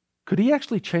 could He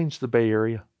actually change the Bay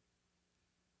Area?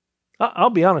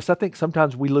 I'll be honest, I think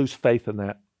sometimes we lose faith in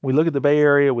that. We look at the Bay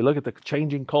Area, we look at the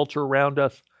changing culture around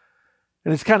us,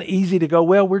 and it's kind of easy to go,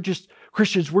 well, we're just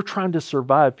Christians, we're trying to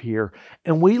survive here.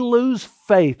 And we lose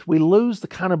faith, we lose the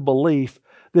kind of belief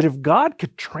that if God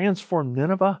could transform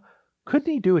Nineveh,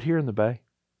 couldn't He do it here in the Bay?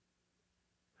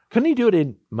 Couldn't He do it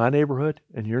in my neighborhood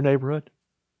and your neighborhood?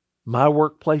 My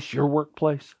workplace, your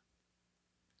workplace?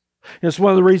 It's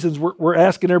one of the reasons we're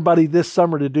asking everybody this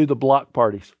summer to do the block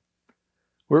parties.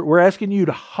 We're asking you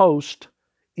to host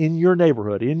in your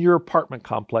neighborhood, in your apartment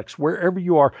complex, wherever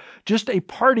you are, just a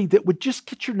party that would just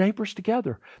get your neighbors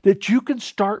together, that you can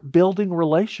start building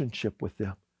relationship with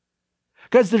them.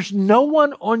 Because there's no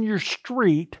one on your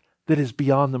street that is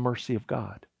beyond the mercy of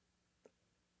God.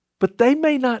 But they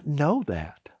may not know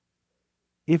that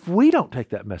if we don't take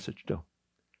that message to them.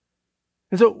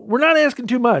 And so we're not asking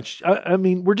too much. I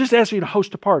mean, we're just asking you to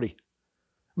host a party.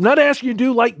 I'm not asking you to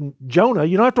do like Jonah.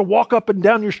 You don't have to walk up and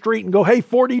down your street and go, hey,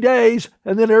 40 days,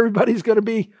 and then everybody's going to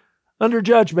be under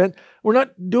judgment. We're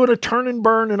not doing a turn and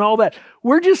burn and all that.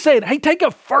 We're just saying, hey, take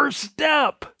a first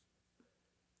step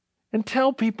and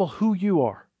tell people who you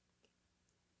are.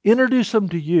 Introduce them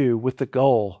to you with the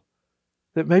goal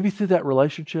that maybe through that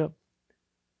relationship,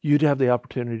 you'd have the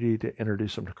opportunity to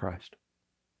introduce them to Christ.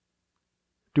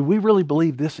 Do we really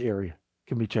believe this area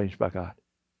can be changed by God?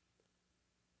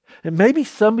 And maybe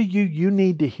some of you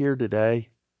need to hear today,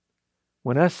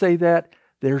 when I say that,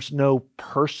 there's no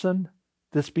person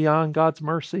that's beyond God's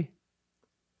mercy.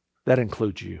 That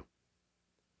includes you.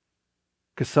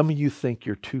 Because some of you think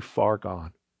you're too far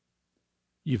gone.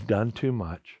 You've done too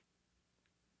much.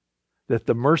 That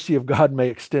the mercy of God may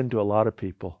extend to a lot of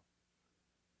people,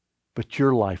 but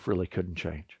your life really couldn't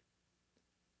change.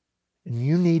 And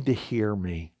you need to hear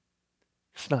me.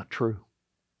 It's not true.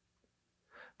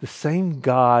 The same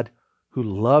God who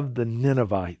loved the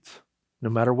Ninevites, no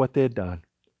matter what they had done,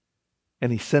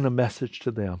 and He sent a message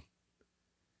to them,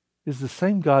 is the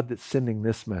same God that's sending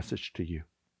this message to you.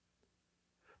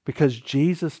 Because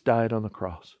Jesus died on the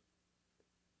cross.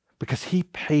 Because He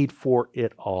paid for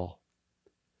it all.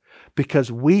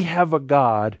 Because we have a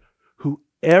God who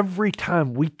every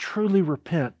time we truly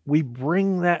repent, we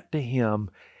bring that to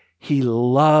Him, He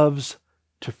loves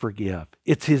to forgive.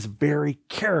 It's His very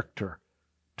character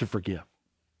to forgive.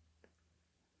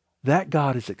 That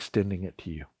God is extending it to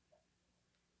you.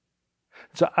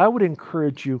 So I would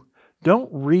encourage you, don't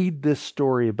read this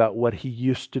story about what He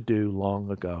used to do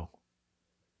long ago.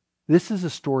 This is a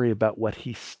story about what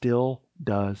He still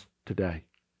does today.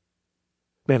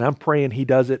 Man, I'm praying He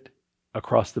does it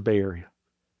across the Bay Area.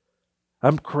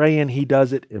 I'm praying He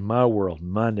does it in my world,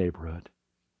 my neighborhood.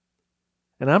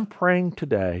 And I'm praying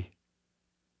today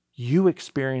you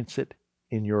experience it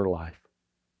in your life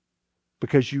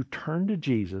because you turn to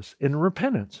Jesus in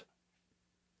repentance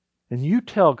and you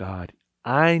tell God,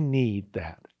 I need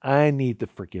that. I need the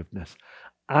forgiveness.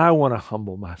 I want to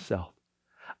humble myself.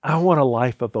 I want a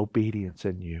life of obedience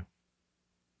in you.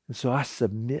 And so I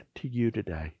submit to you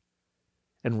today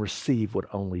and receive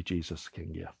what only Jesus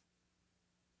can give.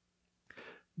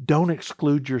 Don't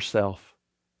exclude yourself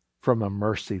from a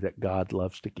mercy that God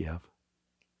loves to give.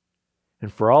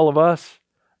 And for all of us,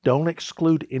 don't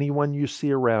exclude anyone you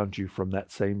see around you from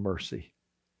that same mercy.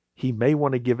 He may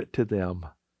want to give it to them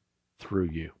through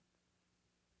you.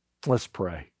 Let's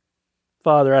pray.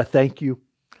 Father, I thank you.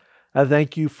 I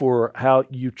thank you for how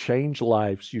you change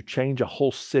lives. You change a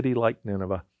whole city like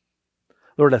Nineveh.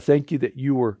 Lord, I thank you that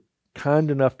you were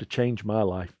kind enough to change my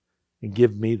life and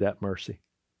give me that mercy.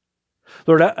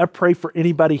 Lord, I pray for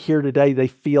anybody here today, they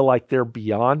feel like they're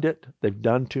beyond it. They've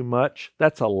done too much.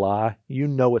 That's a lie. You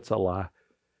know it's a lie.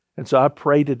 And so I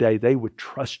pray today they would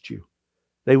trust you.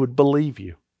 They would believe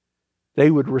you. They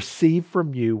would receive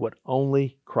from you what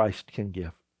only Christ can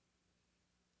give.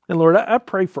 And Lord, I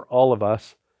pray for all of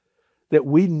us that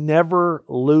we never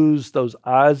lose those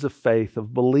eyes of faith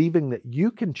of believing that you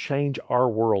can change our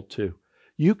world too.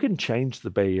 You can change the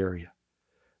Bay Area.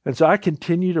 And so I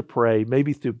continue to pray,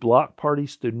 maybe through block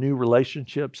parties, through new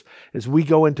relationships, as we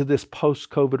go into this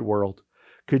post-COVID world,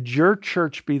 could your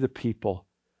church be the people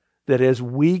that as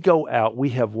we go out, we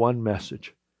have one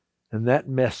message, and that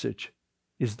message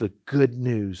is the good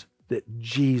news that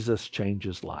Jesus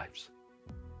changes lives.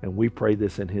 And we pray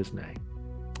this in His name.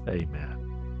 Amen.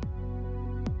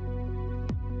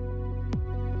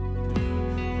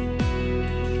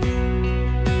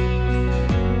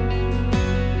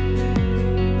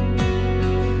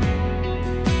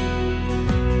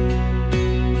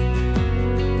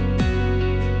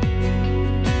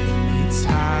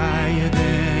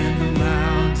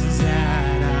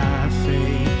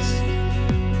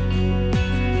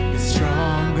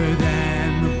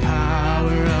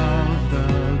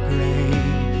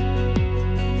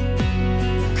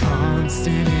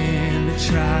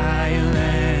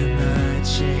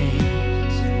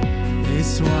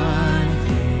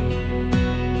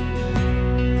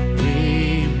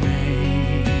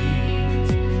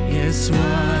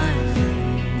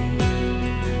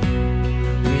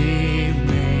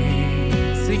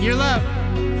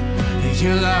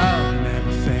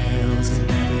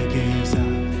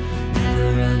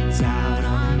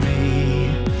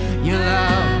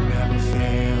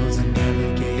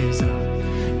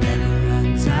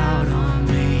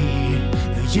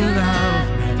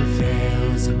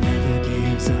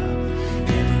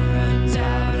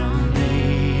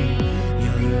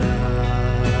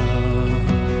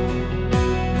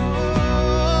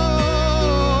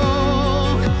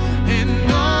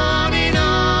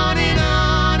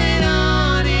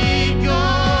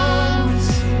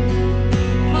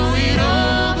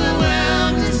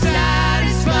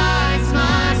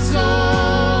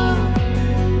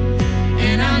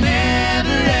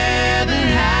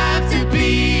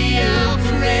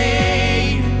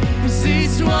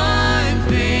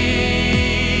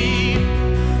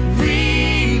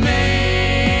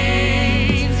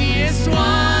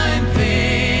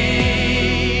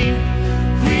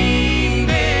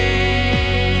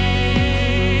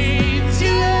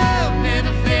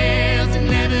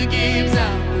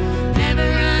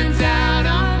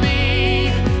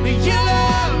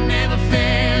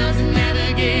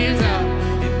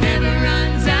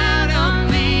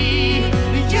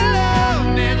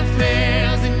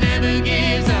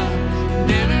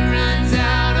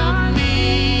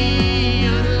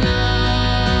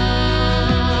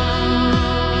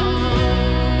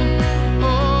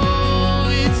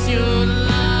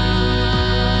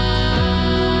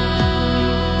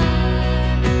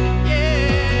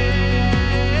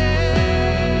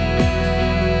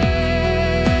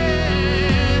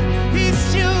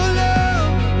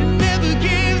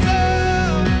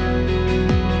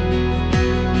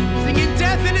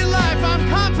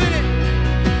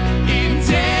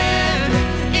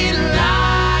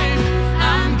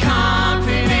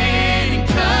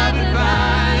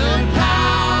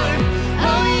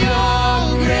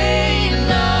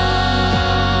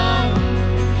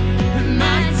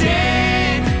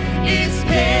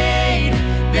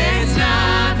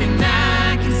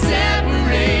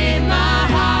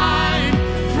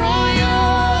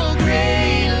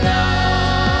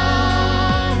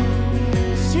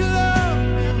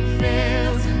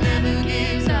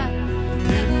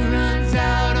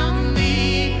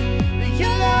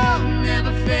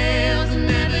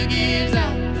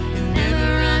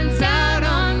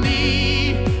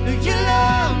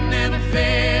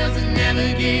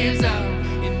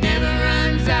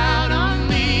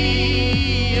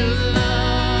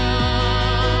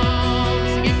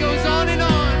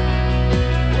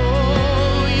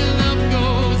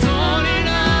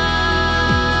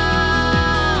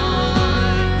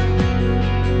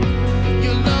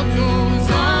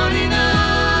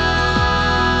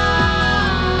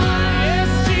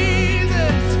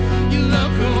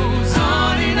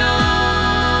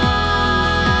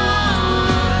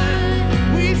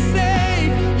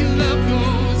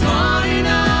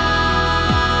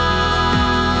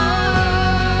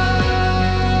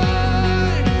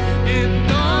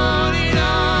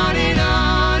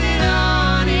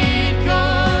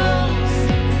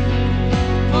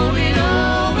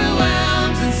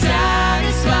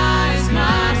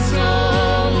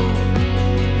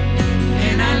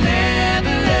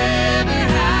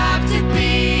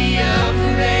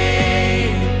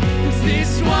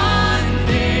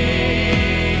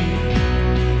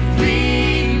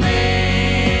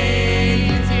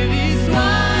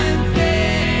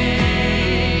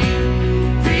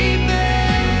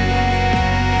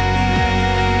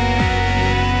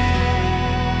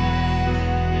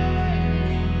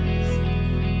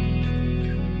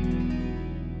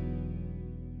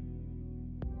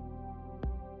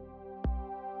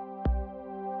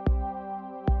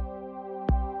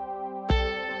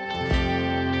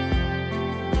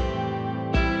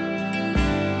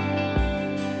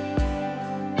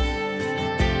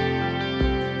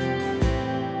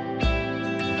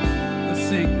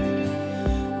 Sing.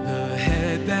 The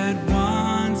head that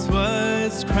once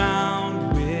was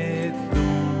crowned with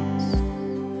thorns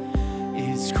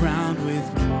is crowned with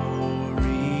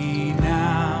glory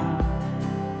now.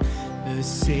 The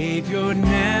Savior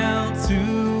knelt to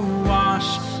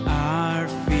wash our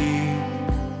feet,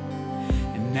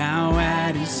 and now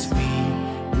at his feet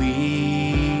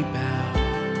we bow.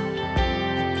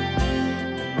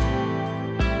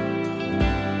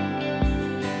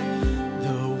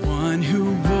 The one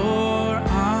who bore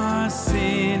our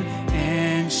sin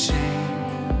and shame,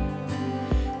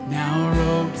 now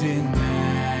robed in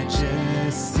majesty,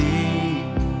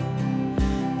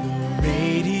 the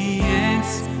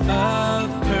radiance of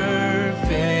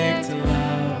perfect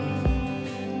love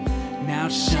now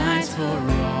shines for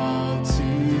all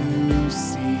to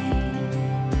see.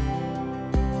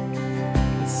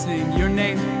 Let's sing your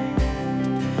name.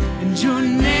 And your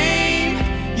name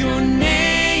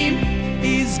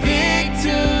is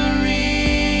victory.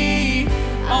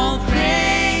 All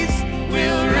praise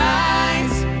will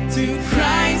rise to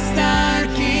Christ our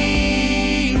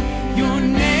King. Your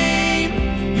name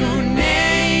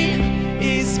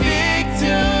is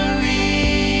victory.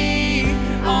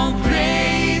 All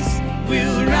praise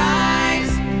will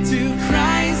rise to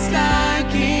Christ our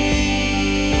King.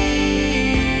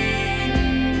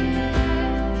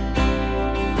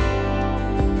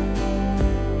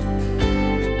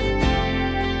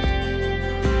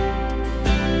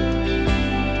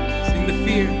 Sing the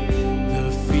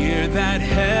fear that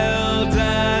held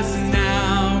us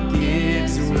now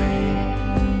gives way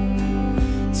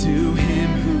to him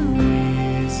who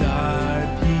is our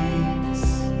peace.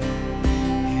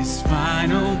 His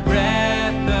final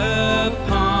breath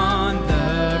upon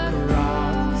the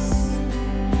cross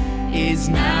is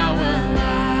now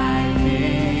alive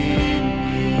in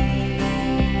me.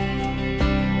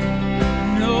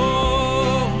 No,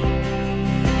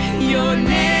 your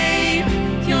name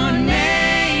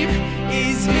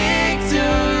is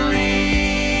victory.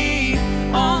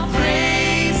 All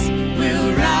praise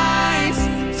will rise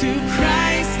to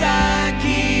Christ our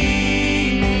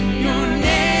King. Your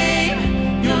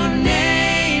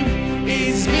name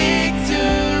is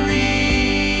victory.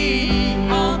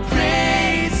 All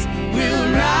praise will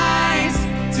rise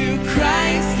to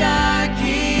Christ our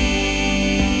King.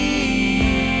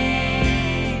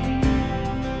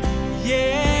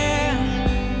 Yeah.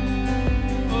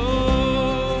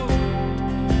 Oh.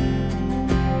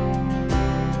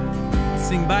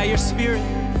 Sing by your Spirit.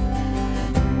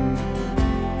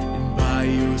 And by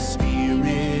your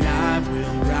Spirit I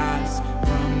will rise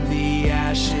from the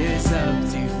ashes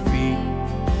of defeat.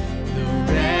 The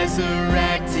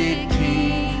resurrected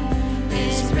King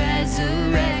is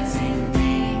resurrecting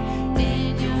me.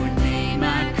 In your name I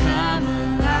come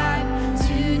alive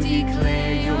to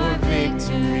declare your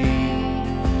victory.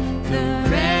 The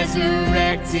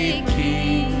resurrected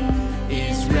King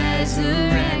is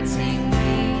resurrecting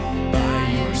me. By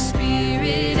your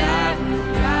Spirit I will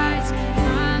rise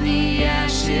from the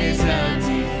ashes of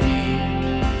defeat.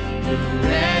 The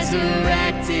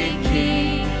resurrected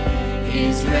King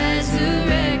is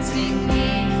resurrecting me.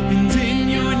 And in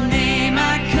your name I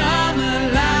come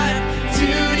alive to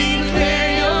declare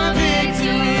your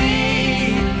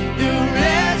victory. The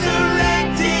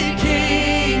resurrected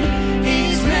King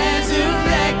is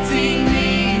resurrecting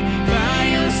me. By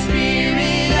your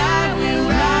Spirit I will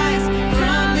rise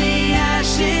from the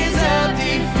ashes of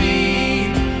defeat.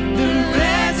 The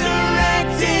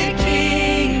resurrected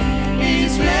King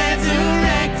is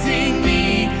resurrecting me.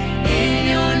 In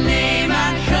your name I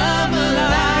come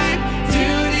alive to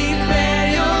declare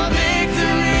your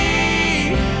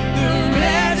victory. The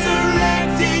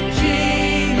resurrected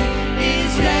King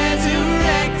is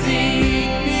resurrecting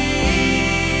me.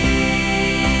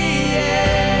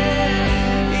 Yeah.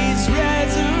 He's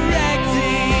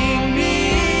resurrecting me.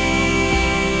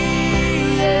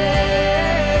 Yeah.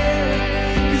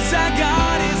 'Cause our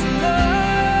God is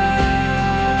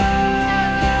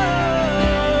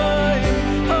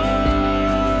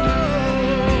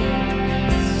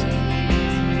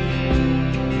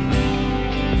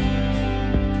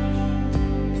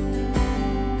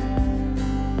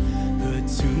the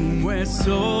tomb where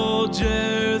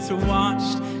soldiers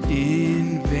watched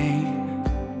in vain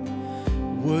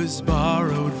was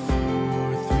borrowed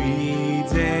for 3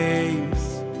 days.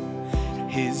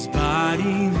 His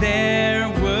body there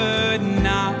would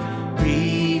not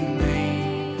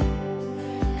remain,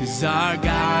 'cause our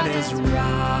God has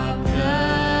robbed the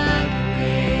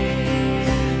grave.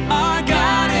 Our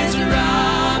God has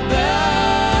robbed the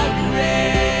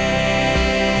grave.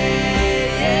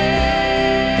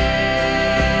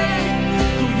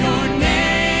 Your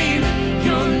name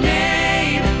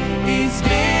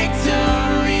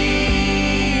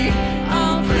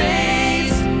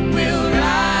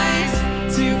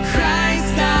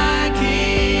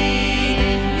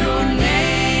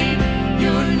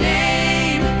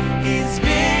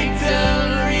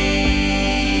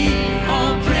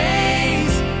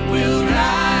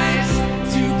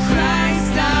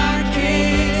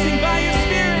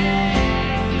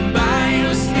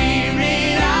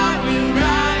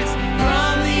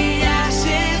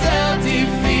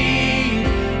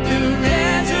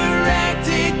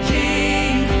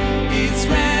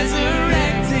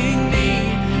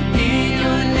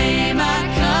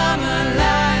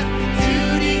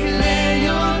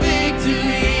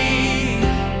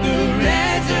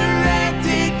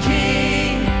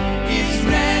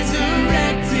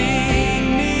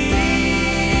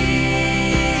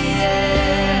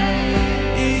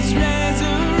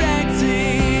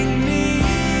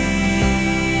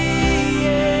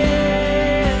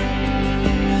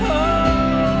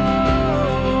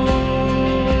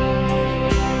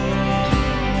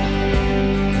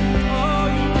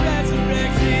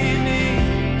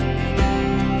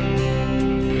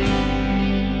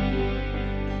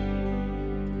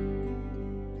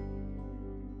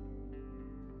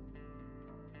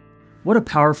What a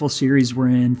powerful series we're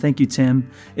in. Thank you, Tim.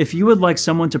 If you would like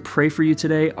someone to pray for you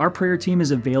today, our prayer team is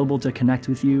available to connect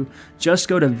with you. Just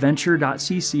go to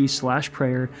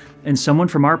venture.cc/prayer and someone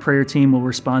from our prayer team will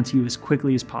respond to you as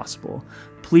quickly as possible.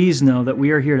 Please know that we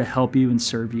are here to help you and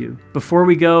serve you. Before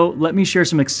we go, let me share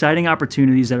some exciting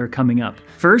opportunities that are coming up.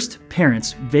 First,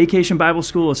 parents, Vacation Bible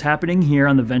School is happening here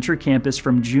on the Venture campus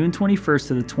from June 21st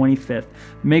to the 25th.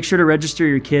 Make sure to register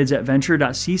your kids at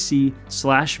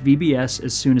venture.cc/VBS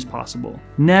as soon as possible.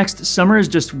 Next, summer is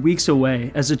just weeks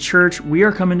away. As a church, we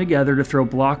are coming together to throw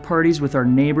block parties with our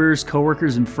neighbors,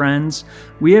 coworkers, and friends.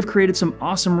 We have created some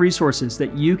awesome resources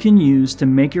that you can use to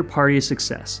make your party a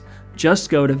success. Just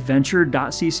go to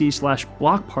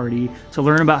venture.cc/blockparty to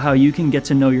learn about how you can get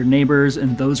to know your neighbors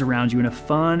and those around you in a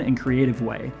fun and creative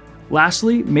way.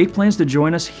 Lastly, make plans to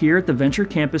join us here at the Venture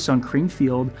campus on Cream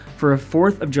Field for a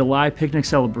 4th of July picnic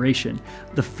celebration.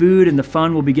 The food and the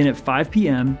fun will begin at 5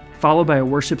 p.m., followed by a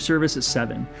worship service at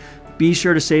 7. Be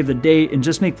sure to save the date and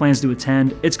just make plans to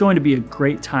attend. It's going to be a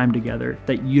great time together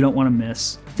that you don't want to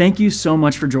miss. Thank you so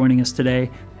much for joining us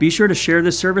today. Be sure to share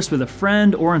this service with a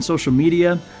friend or on social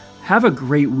media. Have a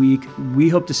great week. We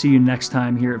hope to see you next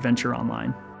time here at Venture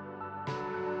Online.